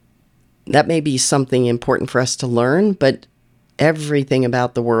something important for us to learn, but everything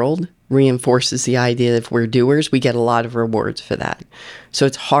about the world reinforces the idea that if we're doers, we get a lot of rewards for that. So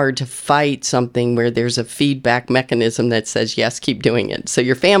it's hard to fight something where there's a feedback mechanism that says, yes, keep doing it. So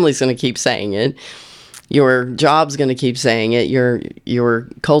your family's going to keep saying it. Your job's going to keep saying it. Your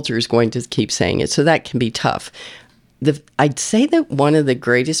culture is going to keep saying it. So that can be tough. I'd say that one of the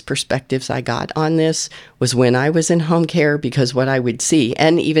greatest perspectives I got on this was when I was in home care, because what I would see,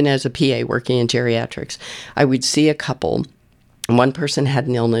 and even as a PA working in geriatrics, I would see a couple, and one person had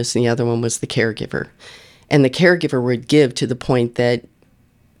an illness and the other one was the caregiver. And the caregiver would give to the point that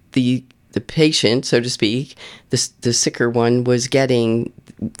the patient, so to speak, the sicker one was getting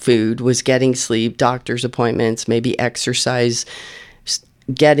food, was getting sleep, doctor's appointments, maybe exercise,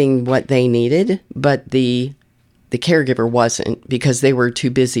 getting what they needed, but the caregiver wasn't, because they were too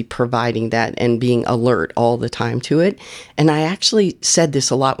busy providing that and being alert all the time to it. And I actually said this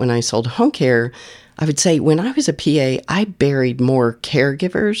a lot when I sold home care. I would say when I was a PA, I buried more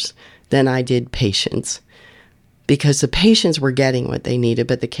caregivers than I did patients, because the patients were getting what they needed,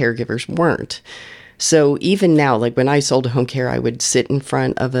 but the caregivers weren't. So even now, like when I sold home care, I would sit in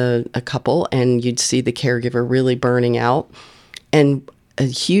front of a couple and you'd see the caregiver really burning out. And a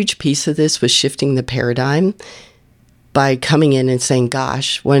huge piece of this was shifting the paradigm by coming in and saying,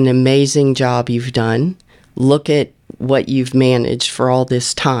 gosh, what an amazing job you've done. Look at what you've managed for all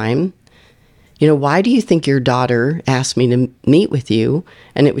this time. Why do you think your daughter asked me to meet with you?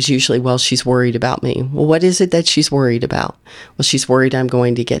 And it was usually, well, she's worried about me. Well, what is it that she's worried about? Well, she's worried I'm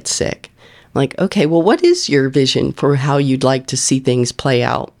going to get sick. I'm like, okay, well, what is your vision for how you'd like to see things play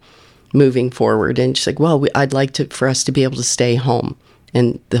out moving forward? And she's like, well, I'd like for us to be able to stay home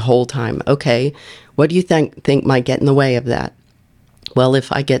and the whole time. Okay, what do you think might get in the way of that? Well,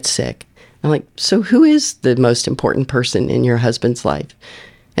 if I get sick. I'm like, so who is the most important person in your husband's life?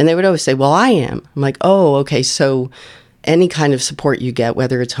 And they would always say, well, I am. I'm like, oh, okay, so any kind of support you get,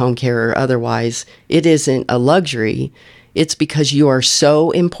 whether it's home care or otherwise, it isn't a luxury. It's because you are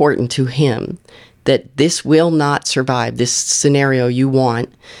so important to him that this will not survive. This scenario you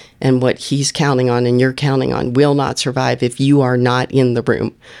want and what he's counting on and you're counting on will not survive if you are not in the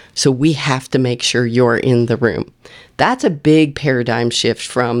room. So we have to make sure you're in the room. That's a big paradigm shift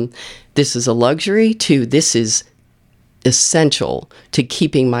from this is a luxury to this is essential to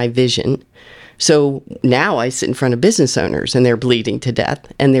keeping my vision. So now I sit in front of business owners and they're bleeding to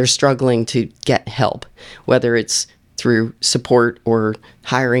death and they're struggling to get help, whether it's through support or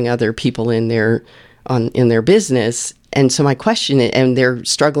hiring other people in their business. And so my question, and they're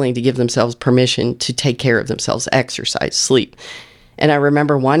struggling to give themselves permission to take care of themselves, exercise, sleep. And I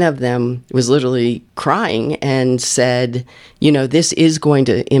remember one of them was literally crying and said, this is going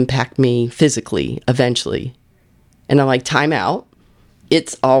to impact me physically eventually. And I'm like, time out.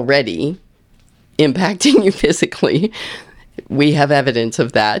 It's already impacting you physically. We have evidence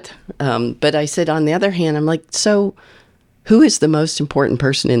of that. But I said, on the other hand, I'm like, so who is the most important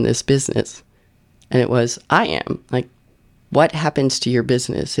person in this business? And it was, I am. Like, what happens to your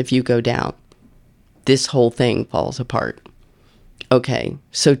business if you go down? This whole thing falls apart. Okay,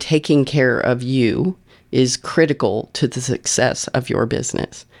 so taking care of you is critical to the success of your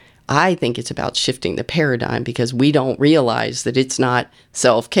business. I think it's about shifting the paradigm because we don't realize that it's not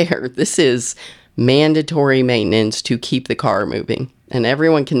self-care. This is mandatory maintenance to keep the car moving. And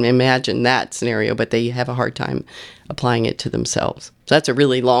everyone can imagine that scenario, but they have a hard time applying it to themselves. So that's a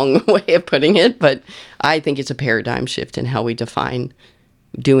really long way of putting it, but I think it's a paradigm shift in how we define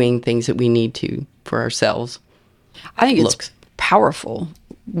doing things that we need to for ourselves. I think it's powerful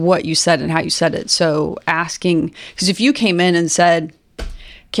what you said and how you said it. So asking, because if you came in and said,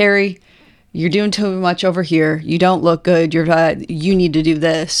 Carrie, you're doing too much over here. You don't look good. You need to do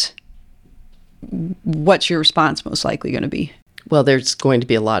this. What's your response most likely going to be? Well, there's going to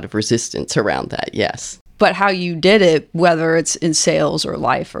be a lot of resistance around that, yes. But how you did it, whether it's in sales or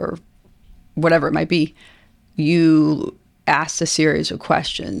life or whatever it might be, you asked a series of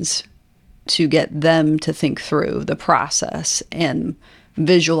questions to get them to think through the process and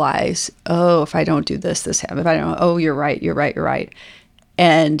visualize, oh, if I don't do this, this happens. If I don't, oh, you're right.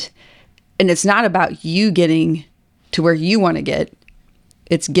 And it's not about you getting to where you want to get.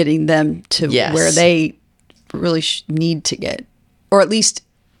 It's getting them to where they really need to get, or at least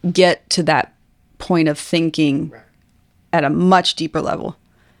get to that point of thinking at a much deeper level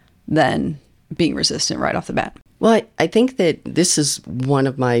than being resistant right off the bat. Well, I think that this is one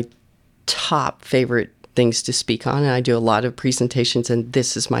of my top favorite things to speak on. And I do a lot of presentations, and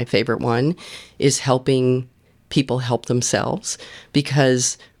this is my favorite one, is helping people help themselves,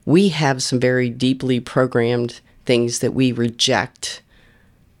 because we have some very deeply programmed things that we reject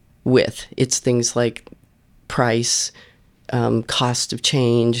with. It's things like price, cost of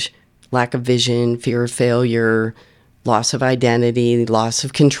change, lack of vision, fear of failure, loss of identity, loss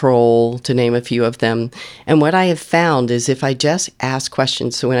of control, to name a few of them. And what I have found is if I just ask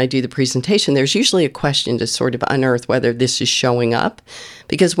questions, so when I do the presentation, there's usually a question to sort of unearth whether this is showing up.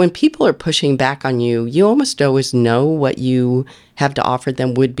 Because when people are pushing back on you, you almost always know what you have to offer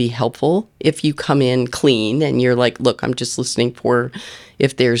them would be helpful. If you come in clean and you're like, look, I'm just listening for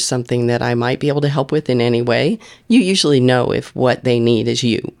if there's something that I might be able to help with in any way, you usually know if what they need is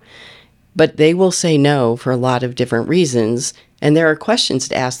you. But they will say no for a lot of different reasons. And there are questions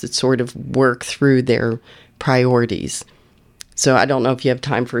to ask that sort of work through their priorities. So I don't know if you have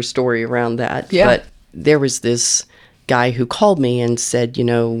time for a story around that. Yeah. But there was this guy who called me and said, you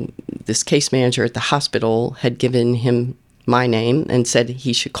know, this case manager at the hospital had given him my name and said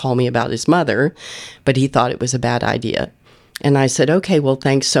he should call me about his mother, but he thought it was a bad idea. And I said, okay, well,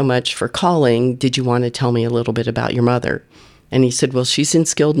 thanks so much for calling. Did you want to tell me a little bit about your mother? And he said, well, she's in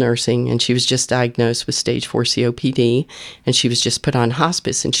skilled nursing, and she was just diagnosed with stage 4 COPD, and she was just put on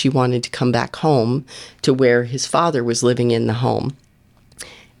hospice, and she wanted to come back home to where his father was living in the home.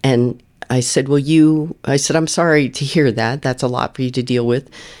 And I said, I'm sorry to hear that. That's a lot for you to deal with.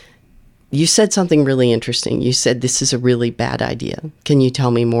 You said something really interesting. You said, this is a really bad idea. Can you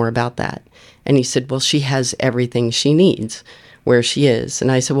tell me more about that? And he said, well, she has everything she needs where she is.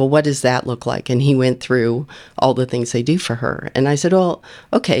 And I said, well, what does that look like? And he went through all the things they do for her. And I said, well,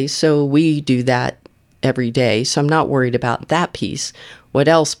 okay, so we do that every day, so I'm not worried about that piece. What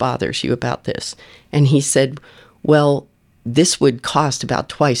else bothers you about this? And he said, well, this would cost about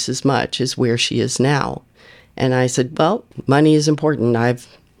twice as much as where she is now. And I said, well, money is important. I've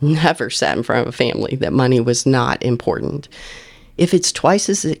never sat in front of a family that money was not important. If it's twice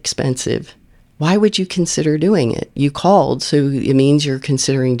as expensive, why would you consider doing it? You called, so it means you're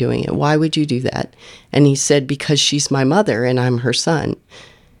considering doing it. Why would you do that? And he said, because she's my mother and I'm her son.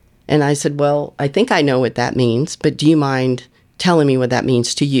 And I said, well, I think I know what that means, but do you mind telling me what that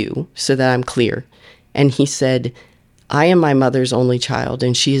means to you so that I'm clear? And he said, I am my mother's only child,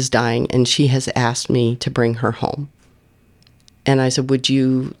 and she is dying, and she has asked me to bring her home. And I said, would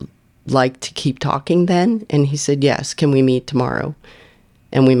you like to keep talking then? And he said, yes. Can we meet tomorrow?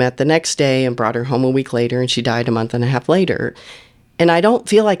 And we met the next day and brought her home a week later, and she died a month and a half later. And I don't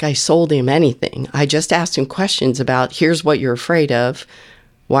feel like I sold him anything. I just asked him questions about, here's what you're afraid of.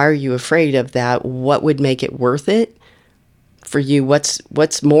 Why are you afraid of that? What would make it worth it for you?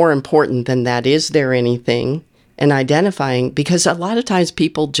 What's more important than that? Is there anything? And identifying, because a lot of times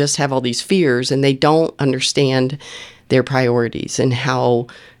people just have all these fears and they don't understand their priorities and how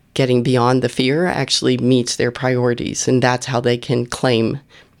getting beyond the fear actually meets their priorities. And that's how they can claim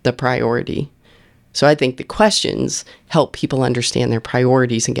the priority. So I think the questions help people understand their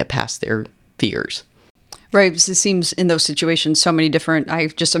priorities and get past their fears. Right. Because it seems in those situations, so many different, I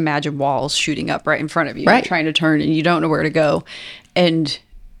just imagine walls shooting up right in front of you. Right. You're trying to turn and you don't know where to go. And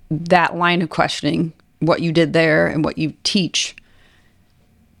that line of questioning, what you did there and what you teach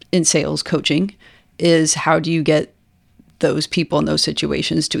in sales coaching, is how do you get those people in those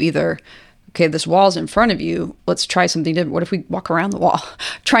situations to either, okay, this wall's in front of you, let's try something different. What if we walk around the wall?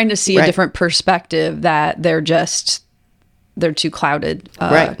 Trying to see a different perspective, that they're too clouded,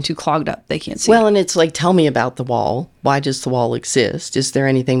 too clogged up. They can't see. Well, and it's like, tell me about the wall. Why does the wall exist? Is there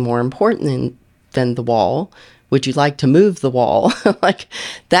anything more important than the wall? Would you like to move the wall? Like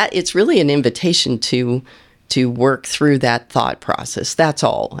that, it's really an invitation to work through that thought process. That's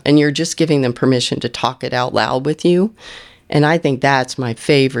all. And you're just giving them permission to talk it out loud with you. And I think that's my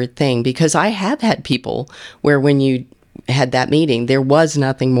favorite thing, because I have had people where when you had that meeting, there was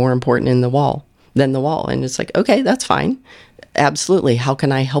nothing more important than the wall. And it's like, okay, that's fine. Absolutely. How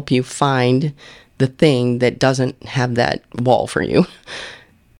can I help you find the thing that doesn't have that wall for you?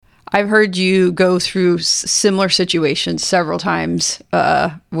 I've heard you go through similar situations several times,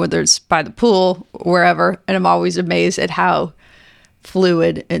 whether it's by the pool, wherever, and I'm always amazed at how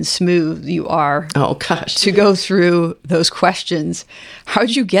fluid and smooth you are. Oh, gosh. To go through those questions. How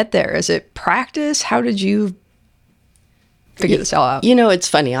did you get there? Is it practice? How did you figure this all out? You know, it's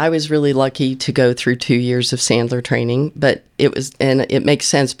funny. I was really lucky to go through 2 years of Sandler training, but it makes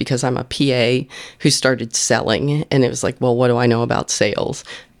sense because I'm a PA who started selling, and it was like, well, what do I know about sales?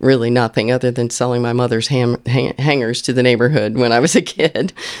 Really nothing other than selling my mother's hangers to the neighborhood when I was a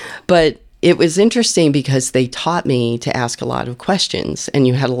kid. But it was interesting because they taught me to ask a lot of questions, and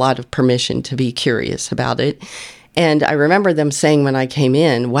you had a lot of permission to be curious about it. And I remember them saying when I came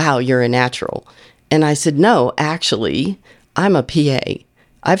in, wow, you're a natural. And I said, no, actually, I'm a PA.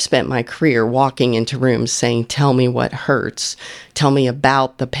 I've spent my career walking into rooms saying, tell me what hurts. Tell me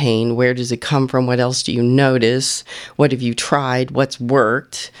about the pain. Where does it come from? What else do you notice? What have you tried? What's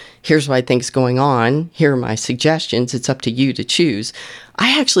worked? Here's what I think's going on. Here are my suggestions. It's up to you to choose.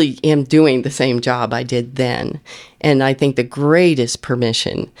 I actually am doing the same job I did then. And I think the greatest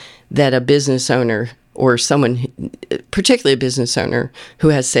permission that a business owner or someone, particularly a business owner who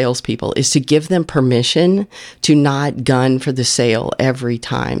has salespeople, is to give them permission to not gun for the sale every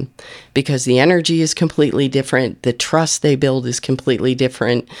time, because the energy is completely different. The trust they build is completely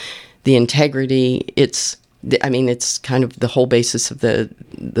different. The integrity, it's kind of the whole basis of the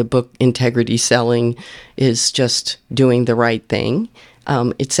book, Integrity Selling, is just doing the right thing.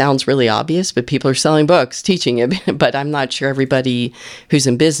 It sounds really obvious, but people are selling books, teaching it, but I'm not sure everybody who's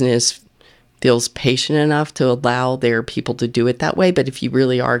in business feels patient enough to allow their people to do it that way. But if you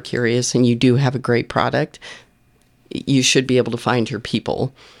really are curious and you do have a great product, you should be able to find your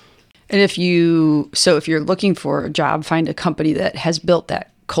people. And if you're looking for a job, find a company that has built that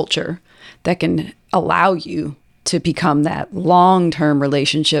culture that can allow you to become that long-term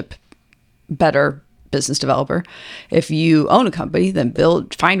relationship better business developer. If you own a company, then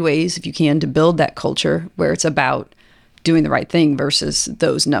find ways, if you can, to build that culture where it's about doing the right thing versus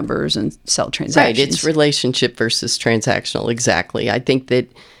those numbers and sell transactions. Right. It's relationship versus transactional. Exactly. I think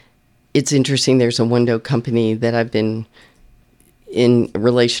that it's interesting. There's a window company that I've been in a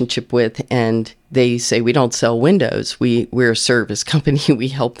relationship with, and they say, we don't sell windows. We're a service company. We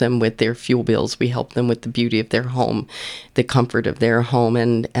help them with their fuel bills. We help them with the beauty of their home, the comfort of their home,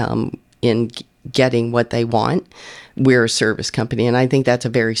 and in getting what they want. We're a service company. And I think that's a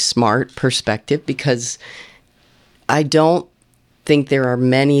very smart perspective, because I don't think there are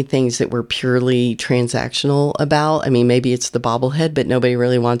many things that we're purely transactional about. I mean, maybe it's the bobblehead, but nobody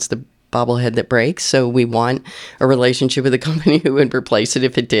really wants the bobblehead that breaks. So we want a relationship with a company who would replace it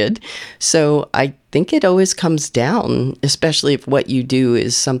if it did. So I think it always comes down, especially if what you do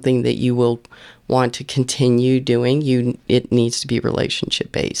is something that you will want to continue doing, it needs to be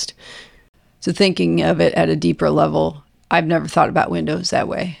relationship based. So thinking of it at a deeper level, I've never thought about windows that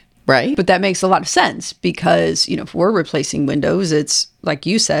way. Right. But that makes a lot of sense, because, if we're replacing windows, it's like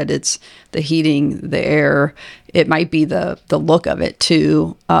you said, it's the heating, the air. It might be the look of it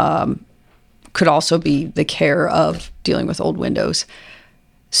too. Could also be the care of dealing with old windows.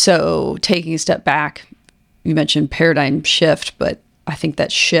 So taking a step back, you mentioned paradigm shift, but I think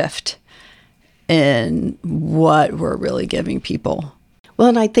that shift in what we're really giving people. Well,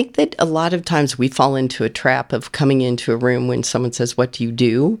 and I think that a lot of times we fall into a trap of coming into a room when someone says, what do you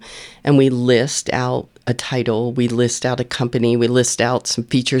do? And we list out a title, we list out a company, we list out some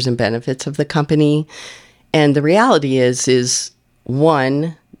features and benefits of the company. And the reality is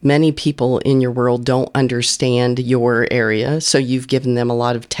one, many people in your world don't understand your area. So you've given them a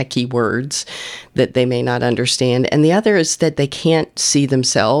lot of techie words that they may not understand. And the other is that they can't see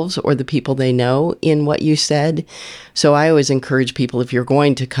themselves or the people they know in what you said. So I always encourage people, if you're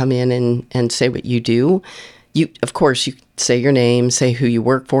going to come in and say what you do, of course, you say your name, say who you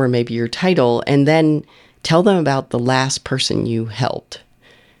work for, maybe your title, and then tell them about the last person you helped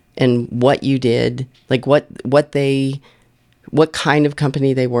and what you did, like what kind of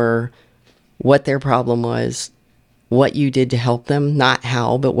company they were, what their problem was, what you did to help them, not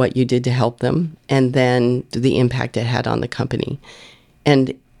how, but what you did to help them, and then the impact it had on the company.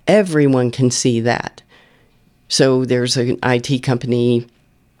 And everyone can see that. So there's an IT company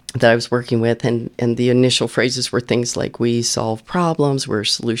that I was working with, and the initial phrases were things like, we solve problems, we're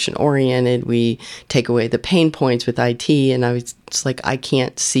solution oriented, we take away the pain points with IT. And I was just like, I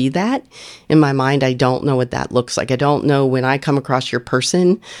can't see that in my mind. I don't know what that looks like. I don't know when I come across your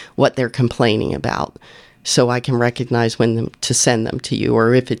person what they're complaining about, so I can recognize when to send them to you,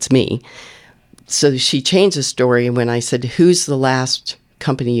 or if it's me. So she changed the story when I said, who's the last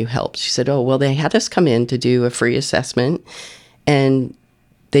company you helped? She said, oh, well, they had us come in to do a free assessment, and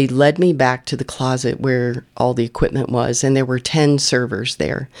they led me back to the closet where all the equipment was, and there were 10 servers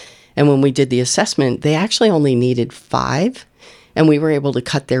there. And when we did the assessment, they actually only needed 5, and we were able to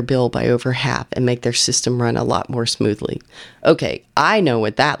cut their bill by over half and make their system run a lot more smoothly. Okay, I know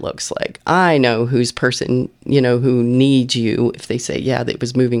what that looks like. I know whose person, who needs you if they say, yeah, it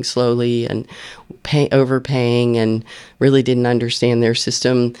was moving slowly and overpaying and really didn't understand their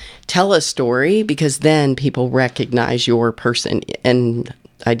system. Tell a story, because then people recognize your person, and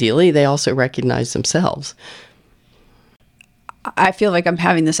ideally, they also recognize themselves. I feel like I'm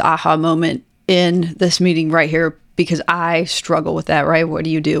having this aha moment in this meeting right here, because I struggle with that, right? What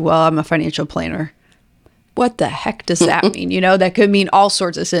do you do? Well, I'm a financial planner. What the heck does that mean? That could mean all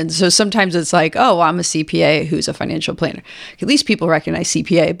sorts of things. So sometimes it's like, oh, I'm a CPA who's a financial planner. At least people recognize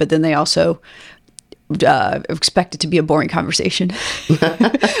CPA, but then they also expect it to be a boring conversation. You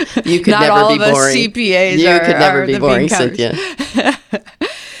could Not never all be of us boring. CPAs You are, could never are be the boring, bean counters. Cynthia.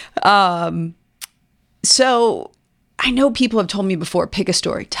 So I know people have told me before, pick a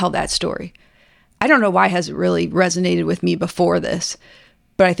story, tell that story. I don't know why it hasn't really resonated with me before this,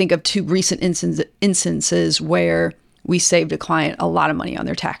 but I think of 2 recent instances where we saved a client a lot of money on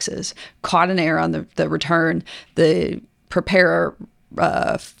their taxes, caught an error on the return, the preparer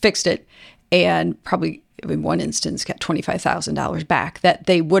fixed it, and probably in one instance got $25,000 back that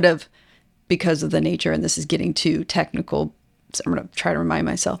they would have, because of the nature, and this is getting too technical, so I'm going to try to remind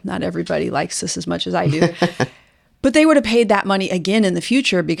myself, not everybody likes this as much as I do. But they would have paid that money again in the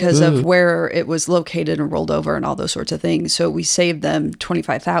future because of where it was located and rolled over and all those sorts of things. So we saved them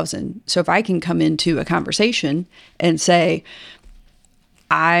 $25,000. So if I can come into a conversation and say,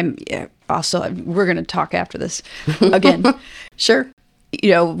 we're going to talk after this again. Sure.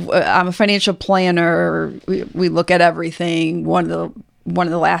 I'm a financial planner. We look at everything. One of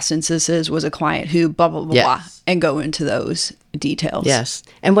the last instances was a client who blah, blah, blah, blah, and go into those details. Yes.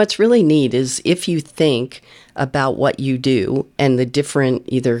 And what's really neat is if you think about what you do and the different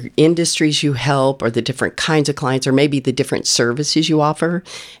either industries you help or the different kinds of clients or maybe the different services you offer,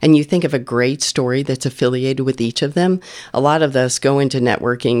 and you think of a great story that's affiliated with each of them. A lot of us go into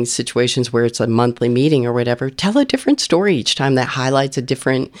networking situations where it's a monthly meeting or whatever. Tell a different story each time that highlights a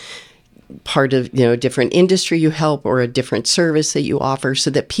different part of, a different industry you help or a different service that you offer, so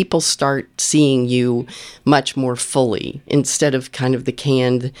that people start seeing you much more fully instead of kind of the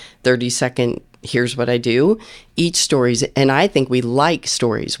canned 30-second, here's what I do. Each story's, and I think we like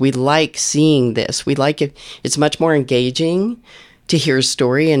stories. We like seeing this. We like it. It's much more engaging to hear a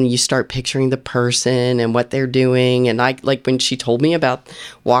story and you start picturing the person and what they're doing. And I, like when she told me about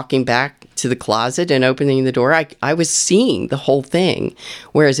walking back to the closet and opening the door, I was seeing the whole thing.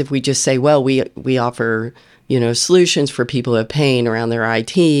 Whereas if we just say, well, we offer, solutions for people who have pain around their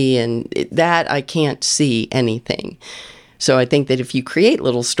IT, and that I can't see anything. So I think that if you create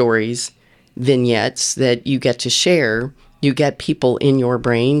little stories, vignettes that you get to share, you get people in your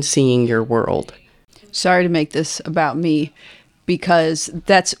brain seeing your world. Sorry to make this about me, because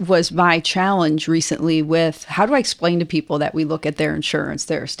that was my challenge recently with how do I explain to people that we look at their insurance,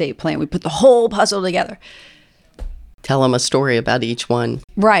 their estate plan, we put the whole puzzle together. Tell them a story about each one.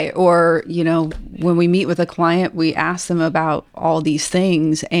 Right. Or, when we meet with a client, we ask them about all these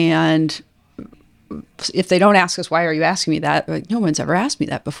things, and if they don't ask us, why are you asking me that? Like, no one's ever asked me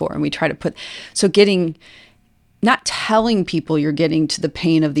that before. And we try to not telling people you're getting to the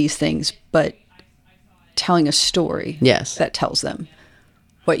pain of these things, but telling a story yes, that tells them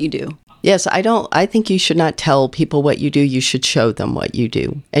what you do. Yes, I think you should not tell people what you do. You should show them what you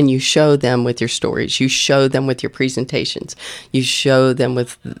do. And you show them with your stories. You show them with your presentations. You show them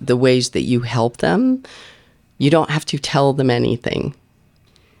with the ways that you help them. You don't have to tell them anything.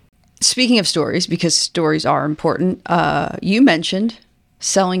 Speaking of stories, because stories are important, you mentioned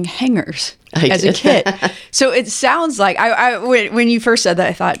selling hangers as a kid. So it sounds like, when you first said that,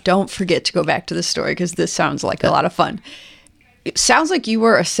 I thought, don't forget to go back to the story because this sounds like a lot of fun. It sounds like you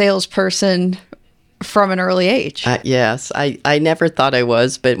were a salesperson from an early age. Yes, I never thought I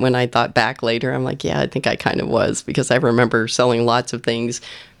was, but when I thought back later, I'm like, yeah, I think I kind of was, because I remember selling lots of things,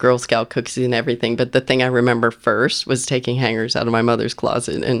 Girl Scout cookies and everything. But the thing I remember first was taking hangers out of my mother's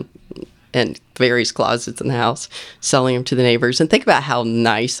closet and various closets in the house, selling them to the neighbors. And think about how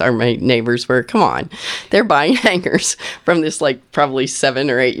nice our neighbors were. Come on. They're buying hangers from this probably 7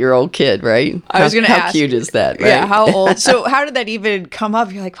 or 8 year old kid, right? I was going to ask. How cute is that, right? Yeah, how old? So how did that even come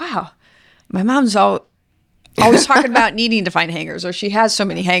up? You're like, wow, my mom's always talking about needing to find hangers, or she has so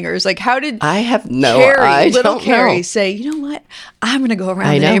many hangers. Like, how did I have no Carrie, little don't Carrie, know. say, you know what? I'm going to go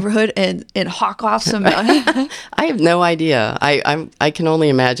around the neighborhood and hawk off some. I have no idea. I can only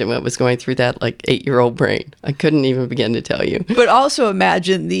imagine what was going through that 8-year-old brain. I couldn't even begin to tell you. But also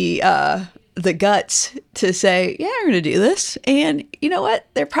imagine the guts to say, yeah, I'm going to do this. And you know what?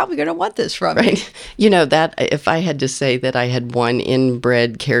 They're probably going to want this from me. Right. You know, that if I had to say that I had one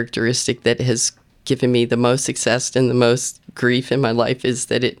inbred characteristic that has given me the most success and the most grief in my life, is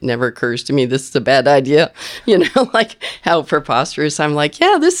that it never occurs to me this is a bad idea. You know, like how preposterous. I'm like,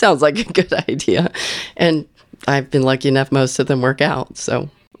 yeah, this sounds like a good idea. And I've been lucky enough most of them work out. So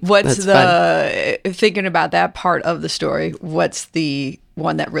what's thinking about that part of the story, what's the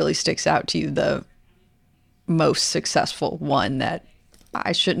one that really sticks out to you, the most successful one that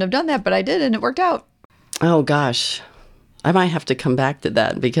I shouldn't have done that, but I did and it worked out? Oh, gosh. I might have to come back to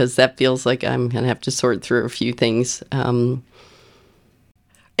that, because that feels like I'm going to have to sort through a few things. And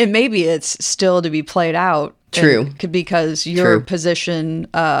maybe it's still to be played out. True. Because your position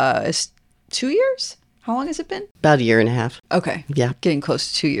is 2 years? How long has it been? About 1.5 years. Okay. Yeah. Getting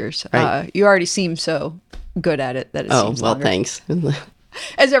close to 2 years. Right. You already seem so good at it that it seems longer. Thanks.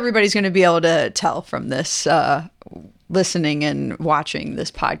 As everybody's going to be able to tell from this listening and watching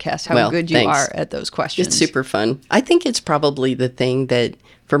this podcast, how good you are at those questions. It's super fun. I think it's probably the thing that,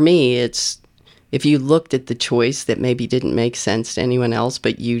 for me, it's if you looked at the choice that maybe didn't make sense to anyone else,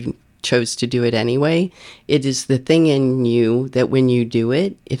 but you chose to do it anyway, it is the thing in you that when you do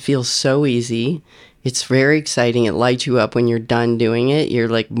it, it feels so easy. It's very exciting. It lights you up when you're done doing it.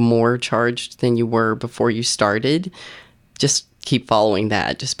 You're more charged than you were before you started. Just keep following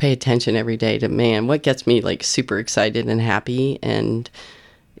that. Just pay attention every day to, man, what gets me super excited and happy and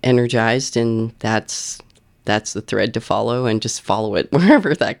energized, and that's the thread to follow, and just follow it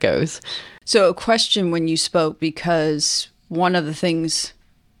wherever that goes. So a question when you spoke, because one of the things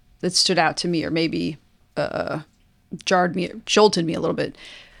that stood out to me, or maybe jolted me a little bit,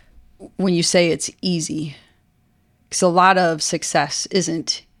 when you say it's easy, because a lot of success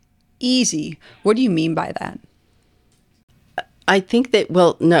isn't easy. What do you mean by that? I think that,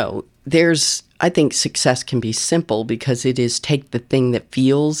 no, I think success can be simple, because it is take the thing that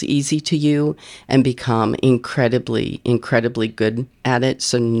feels easy to you and become incredibly, incredibly good at it.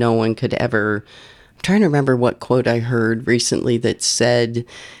 So no one could ever, I'm trying to remember what quote I heard recently that said,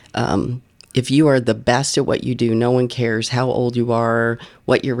 if you are the best at what you do, no one cares how old you are,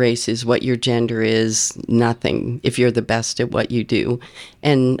 what your race is, what your gender is, nothing, if you're the best at what you do.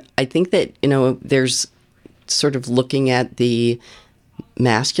 And I think that, there's sort of looking at the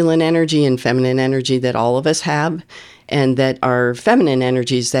masculine energy and feminine energy that all of us have, and that our feminine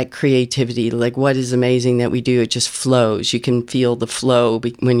energy is that creativity, what is amazing that we do, it just flows. You can feel the flow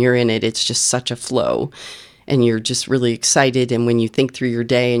when you're in it. It's just such a flow, and you're just really excited. And when you think through your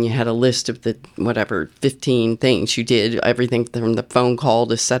day and you had a list of the 15 things you did, everything from the phone call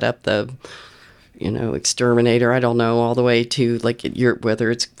to set up the exterminator, I don't know, all the way to whether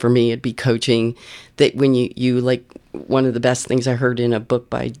it's, for me, it'd be coaching, that when you one of the best things I heard in a book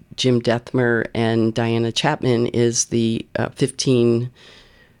by Jim Dethmer and Diana Chapman is the 15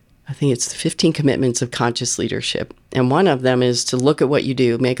 commitments of conscious leadership. And one of them is to look at what you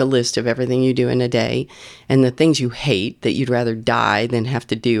do, make a list of everything you do in a day, and the things you hate that you'd rather die than have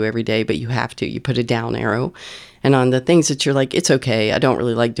to do every day, but you have to. You put a down arrow. And on the things that you're it's okay, I don't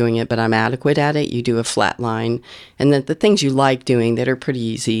really like doing it, but I'm adequate at it, you do a flat line. And then the things you like doing that are pretty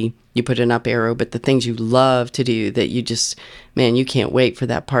easy, you put an up arrow. But the things you love to do that you just, man, you can't wait for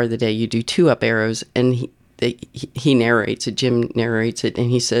that part of the day, you do 2 up arrows. And he narrates it, Jim narrates it,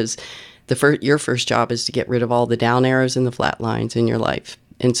 and he says, your first job is to get rid of all the down arrows and the flat lines in your life.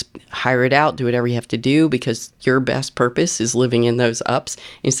 and hire it out, do whatever you have to do, because your best purpose is living in those ups.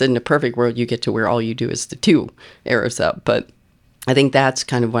 Instead, in a perfect world, you get to where all you do is the 2 arrows up. But I think that's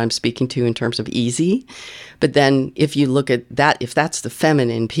kind of what I'm speaking to in terms of easy. But then if you look at that, if that's the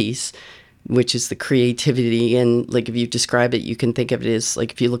feminine piece, which is the creativity, and like if you describe it, you can think of it as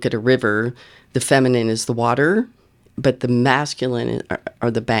like if you look at a river, the feminine is the water, but the masculine are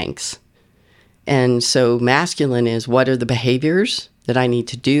the banks. And so masculine is, what are the behaviors that I need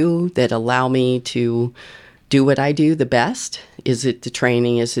to do that allow me to do what I do the best? Is it the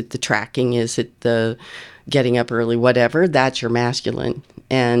training? Is it the tracking? Is it the getting up early? Whatever, that's your masculine.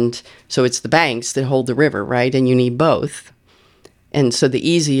 And so it's the banks that hold the river, right? And you need both. And so the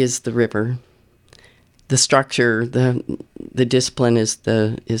easy is the river. The structure, the discipline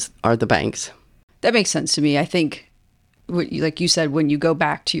are the banks. That makes sense to me. I think, like you said, when you go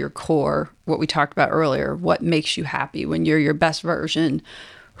back to your core, what we talked about earlier, what makes you happy when you're your best version,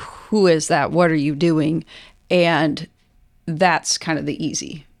 who is that? What are you doing? And that's kind of the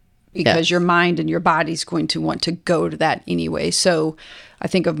easy, because your mind and your body's going to want to go to that anyway. So I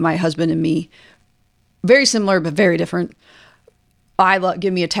think of my husband and me, very similar, but very different.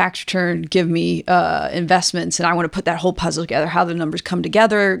 Give me a tax return, give me investments, and I want to put that whole puzzle together, how the numbers come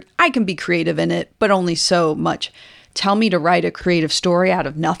together. I can be creative in it, but only so much. Tell me to write a creative story out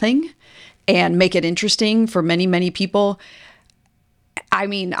of nothing and make it interesting for many, many people. I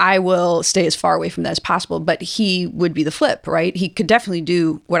mean, I will stay as far away from that as possible, but he would be the flip, right? He could definitely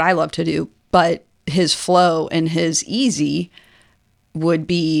do what I love to do, but his flow and his easy would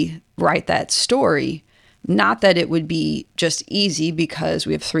be write that story. Not that it would be just easy, because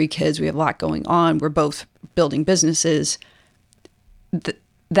we have 3 kids, we have a lot going on, we're both building businesses.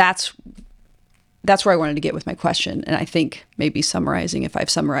 That's where I wanted to get with my question. And I think maybe summarizing, if I've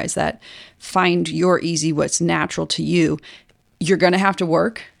summarized that, find your easy, what's natural to you. You're going to have to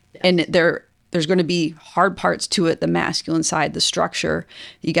work, and there's going to be hard parts to it, the masculine side, the structure.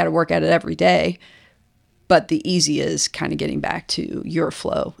 You got to work at it every day. But the easy is kind of getting back to your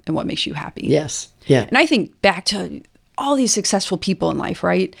flow and what makes you happy. Yes. Yeah. And I think back to all these successful people in life,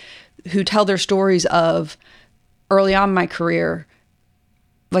 right? Who tell their stories of early on in my career,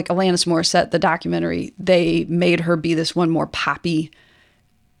 like Alanis Morissette, the documentary, they made her be this one more poppy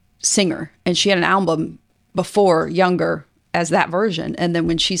singer. And she had an album before, younger, as that version. And then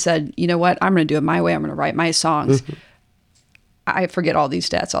when she said, you know what, I'm going to do it my way, I'm going to write my songs. Mm-hmm. I forget all these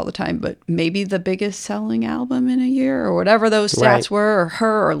stats all the time, but maybe the biggest selling album in a year or whatever those stats were, or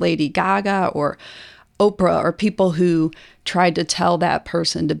her or Lady Gaga or Oprah, or people who tried to tell that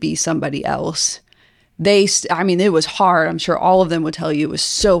person to be somebody else. It was hard. I'm sure all of them would tell you it was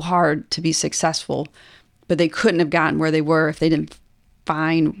so hard to be successful, but they couldn't have gotten where they were if they didn't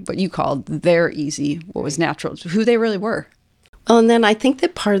find what you called their easy, what was natural, who they really were. Well, and then I think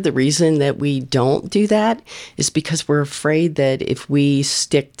that part of the reason that we don't do that is because we're afraid that if we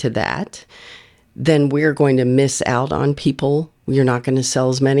stick to that, then we're going to miss out on people. You're not going to sell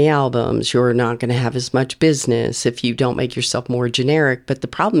as many albums. You're not going to have as much business if you don't make yourself more generic. But the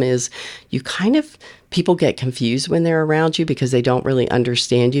problem is people get confused when they're around you because they don't really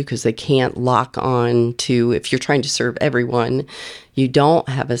understand you, because they can't lock on to, if you're trying to serve everyone, you don't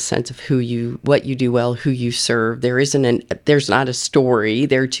have a sense of what you do well, who you serve. There's not a story.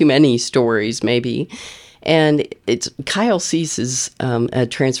 There are too many stories, maybe. And Kyle Cease is a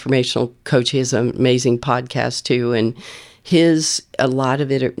transformational coach. He has an amazing podcast too. And a lot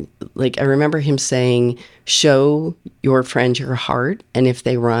of it, like I remember him saying, show your friends your heart, and if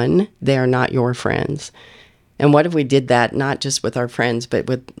they run, they are not your friends. And what if we did that, not just with our friends, but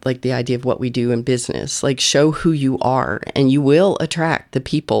with like the idea of what we do in business, like show who you are, and you will attract the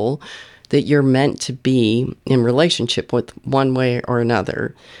people that you're meant to be in relationship with one way or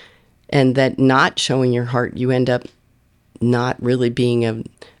another. And that not showing your heart, you end up not really being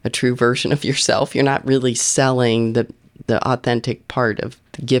a true version of yourself. You're not really selling the authentic part of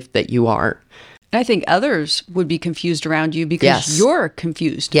the gift that you are. And I think others would be confused around you because you're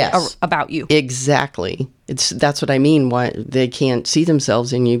confused about you. Exactly. That's what I mean. Why they can't see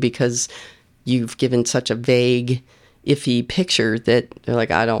themselves in you, because you've given such a vague, iffy picture that they're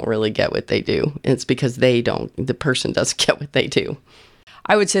like, I don't really get what they do. And it's because the person doesn't get what they do.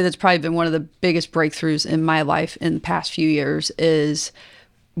 I would say that's probably been one of the biggest breakthroughs in my life in the past few years, is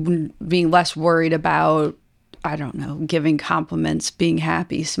being less worried about, I don't know, giving compliments, being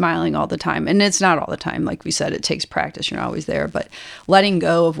happy, smiling all the time. And it's not all the time. Like we said, it takes practice. You're not always there. But letting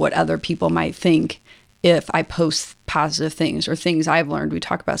go of what other people might think if I post positive things or things I've learned. We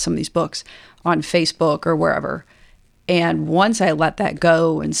talk about some of these books on Facebook or wherever. And once I let that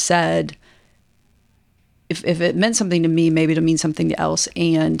go and said, if it meant something to me, maybe it'll mean something else.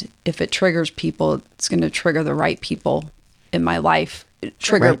 And if it triggers people, it's going to trigger the right people in my life,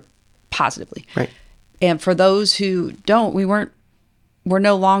 trigger positively. Right. And for those who don't, we're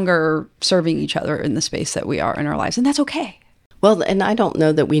no longer serving each other in the space that we are in our lives. And that's okay. Well, and I don't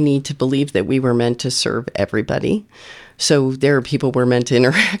know that we need to believe that we were meant to serve everybody. So there are people we're meant to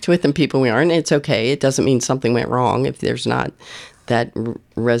interact with and people we aren't. It's okay. It doesn't mean something went wrong if there's not that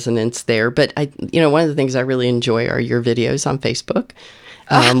resonance there. But one of the things I really enjoy are your videos on Facebook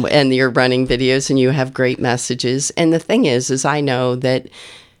and your running videos, and you have great messages. And the thing is I know that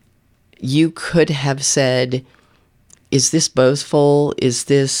you could have said, is this boastful?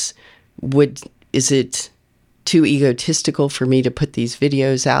 Is it too egotistical for me to put these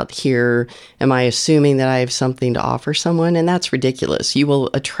videos out here? Am I assuming that I have something to offer someone? And that's ridiculous. You will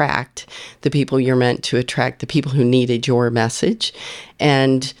attract the people you're meant to attract, the people who needed your message.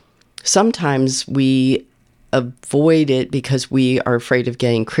 And sometimes we avoid it because we are afraid of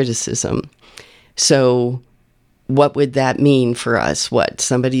getting criticism. So what would that mean for us? What?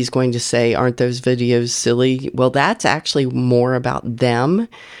 Somebody's going to say, aren't those videos silly? Well, that's actually more about them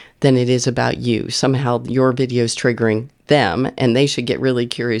than it is about you. Somehow your video's triggering them, and they should get really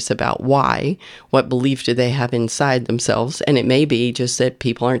curious about why. What belief do they have inside themselves? And it may be just that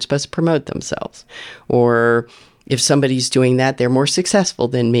people aren't supposed to promote themselves. Or if somebody's doing that, they're more successful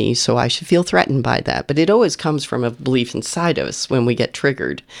than me, so I should feel threatened by that. But it always comes from a belief inside us when we get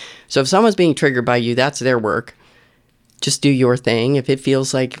triggered. So if someone's being triggered by you, that's their work. Just do your thing. If it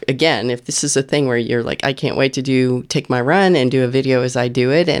feels like, again, if this is a thing where you're like, I can't wait to take my run and do a video as I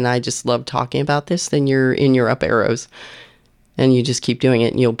do it, and I just love talking about this, then you're in your up arrows. And you just keep doing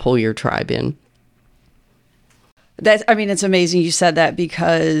it, and you'll pull your tribe in. It's amazing you said that,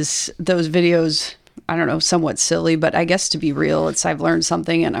 because those videos, I don't know, somewhat silly, but I guess to be real, I've learned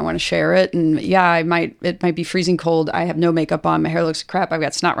something and I want to share it. And yeah, it might be freezing cold. I have no makeup on. My hair looks crap. I've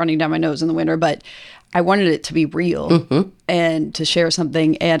got snot running down my nose in the winter, but I wanted it to be real and to share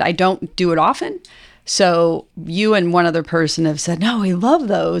something. And I don't do it often. So you and one other person have said, no, we love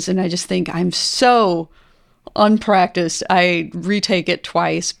those. And I just think I'm so unpracticed. I retake it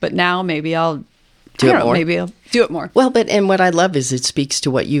twice, but now maybe I'll do it more. Well, and what I love is it speaks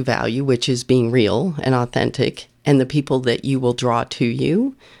to what you value, which is being real and authentic. And the people that you will draw to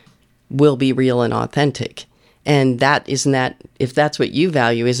you will be real and authentic. And if that's what you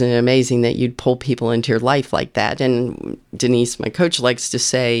value, isn't it amazing that you'd pull people into your life like that? And Denise, my coach, likes to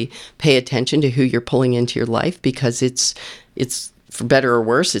say, pay attention to who you're pulling into your life, because it's for better or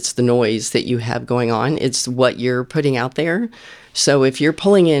worse, it's the noise that you have going on. It's what you're putting out there. So if you're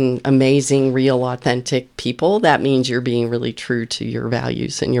pulling in amazing, real, authentic people, that means you're being really true to your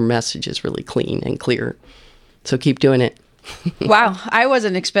values and your message is really clean and clear. So keep doing it. Wow. I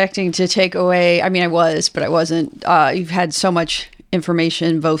wasn't expecting to take away. I was, but I wasn't. You've had so much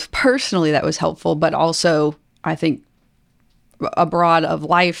information, both personally that was helpful, but also I think abroad of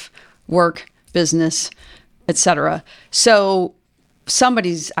life, work, business, etc. So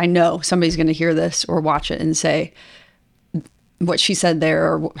I know somebody's going to hear this or watch it and say, what she said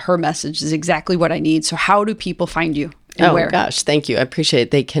there, or her message is exactly what I need. So how do people find you and where? Gosh, thank you. I appreciate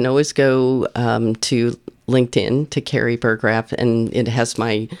it. They can always go to LinkedIn to Carrie Burggraf, and it has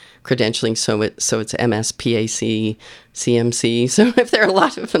my credentialing, so it's MSPAC CMC. So if there are a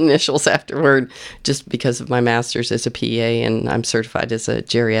lot of initials afterward, just because of my master's as a PA, and I'm certified as a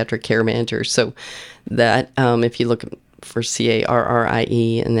geriatric care manager. So that if you look for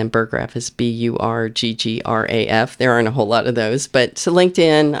CARRIE, and then Burggraf is BURGGRAF. There aren't a whole lot of those, but so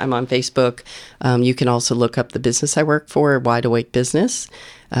LinkedIn, I'm on Facebook. You can also look up the business I work for, Wide Awake Business.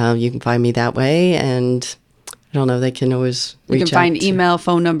 You can find me that way, and I don't know, they can always reach out. You can find email,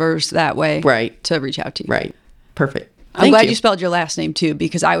 phone numbers that way, right, to reach out to you. Right, perfect. I'm glad you spelled your last name too,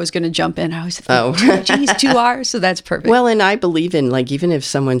 because I was going to jump in. I was like, geez, 2 R's, so that's perfect. Well, and I believe in, like, even if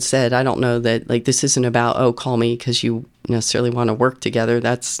someone said, I don't know that, like, this isn't about, call me because you necessarily want to work together.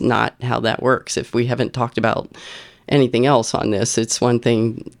 That's not how that works. If we haven't talked about anything else on this, it's one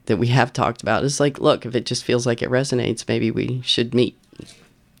thing that we have talked about is like, look, if it just feels like it resonates, maybe we should meet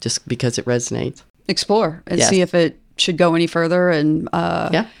just because it resonates. Explore and see if it should go any further. And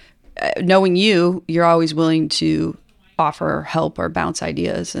knowing you're always willing to offer help or bounce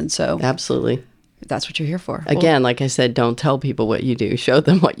ideas. And so absolutely, that's what you're here for. Again, like I said, don't tell people what you do, show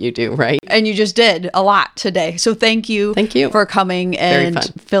them what you do, right? And you just did a lot today. So thank you for coming and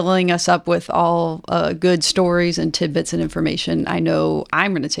filling us up with all good stories and tidbits and information. I know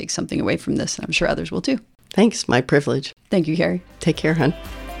I'm going to take something away from this, and I'm sure others will too. Thanks. My privilege. Thank you, Carrie. Take care, hon.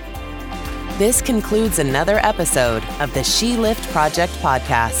 This concludes another episode of the She Lift Project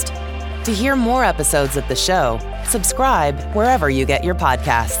podcast. To hear more episodes of the show, subscribe wherever you get your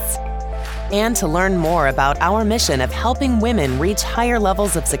podcasts. And to learn more about our mission of helping women reach higher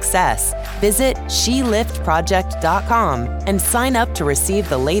levels of success, visit SheLiftProject.com and sign up to receive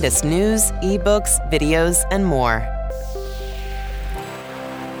the latest news, ebooks, videos, and more.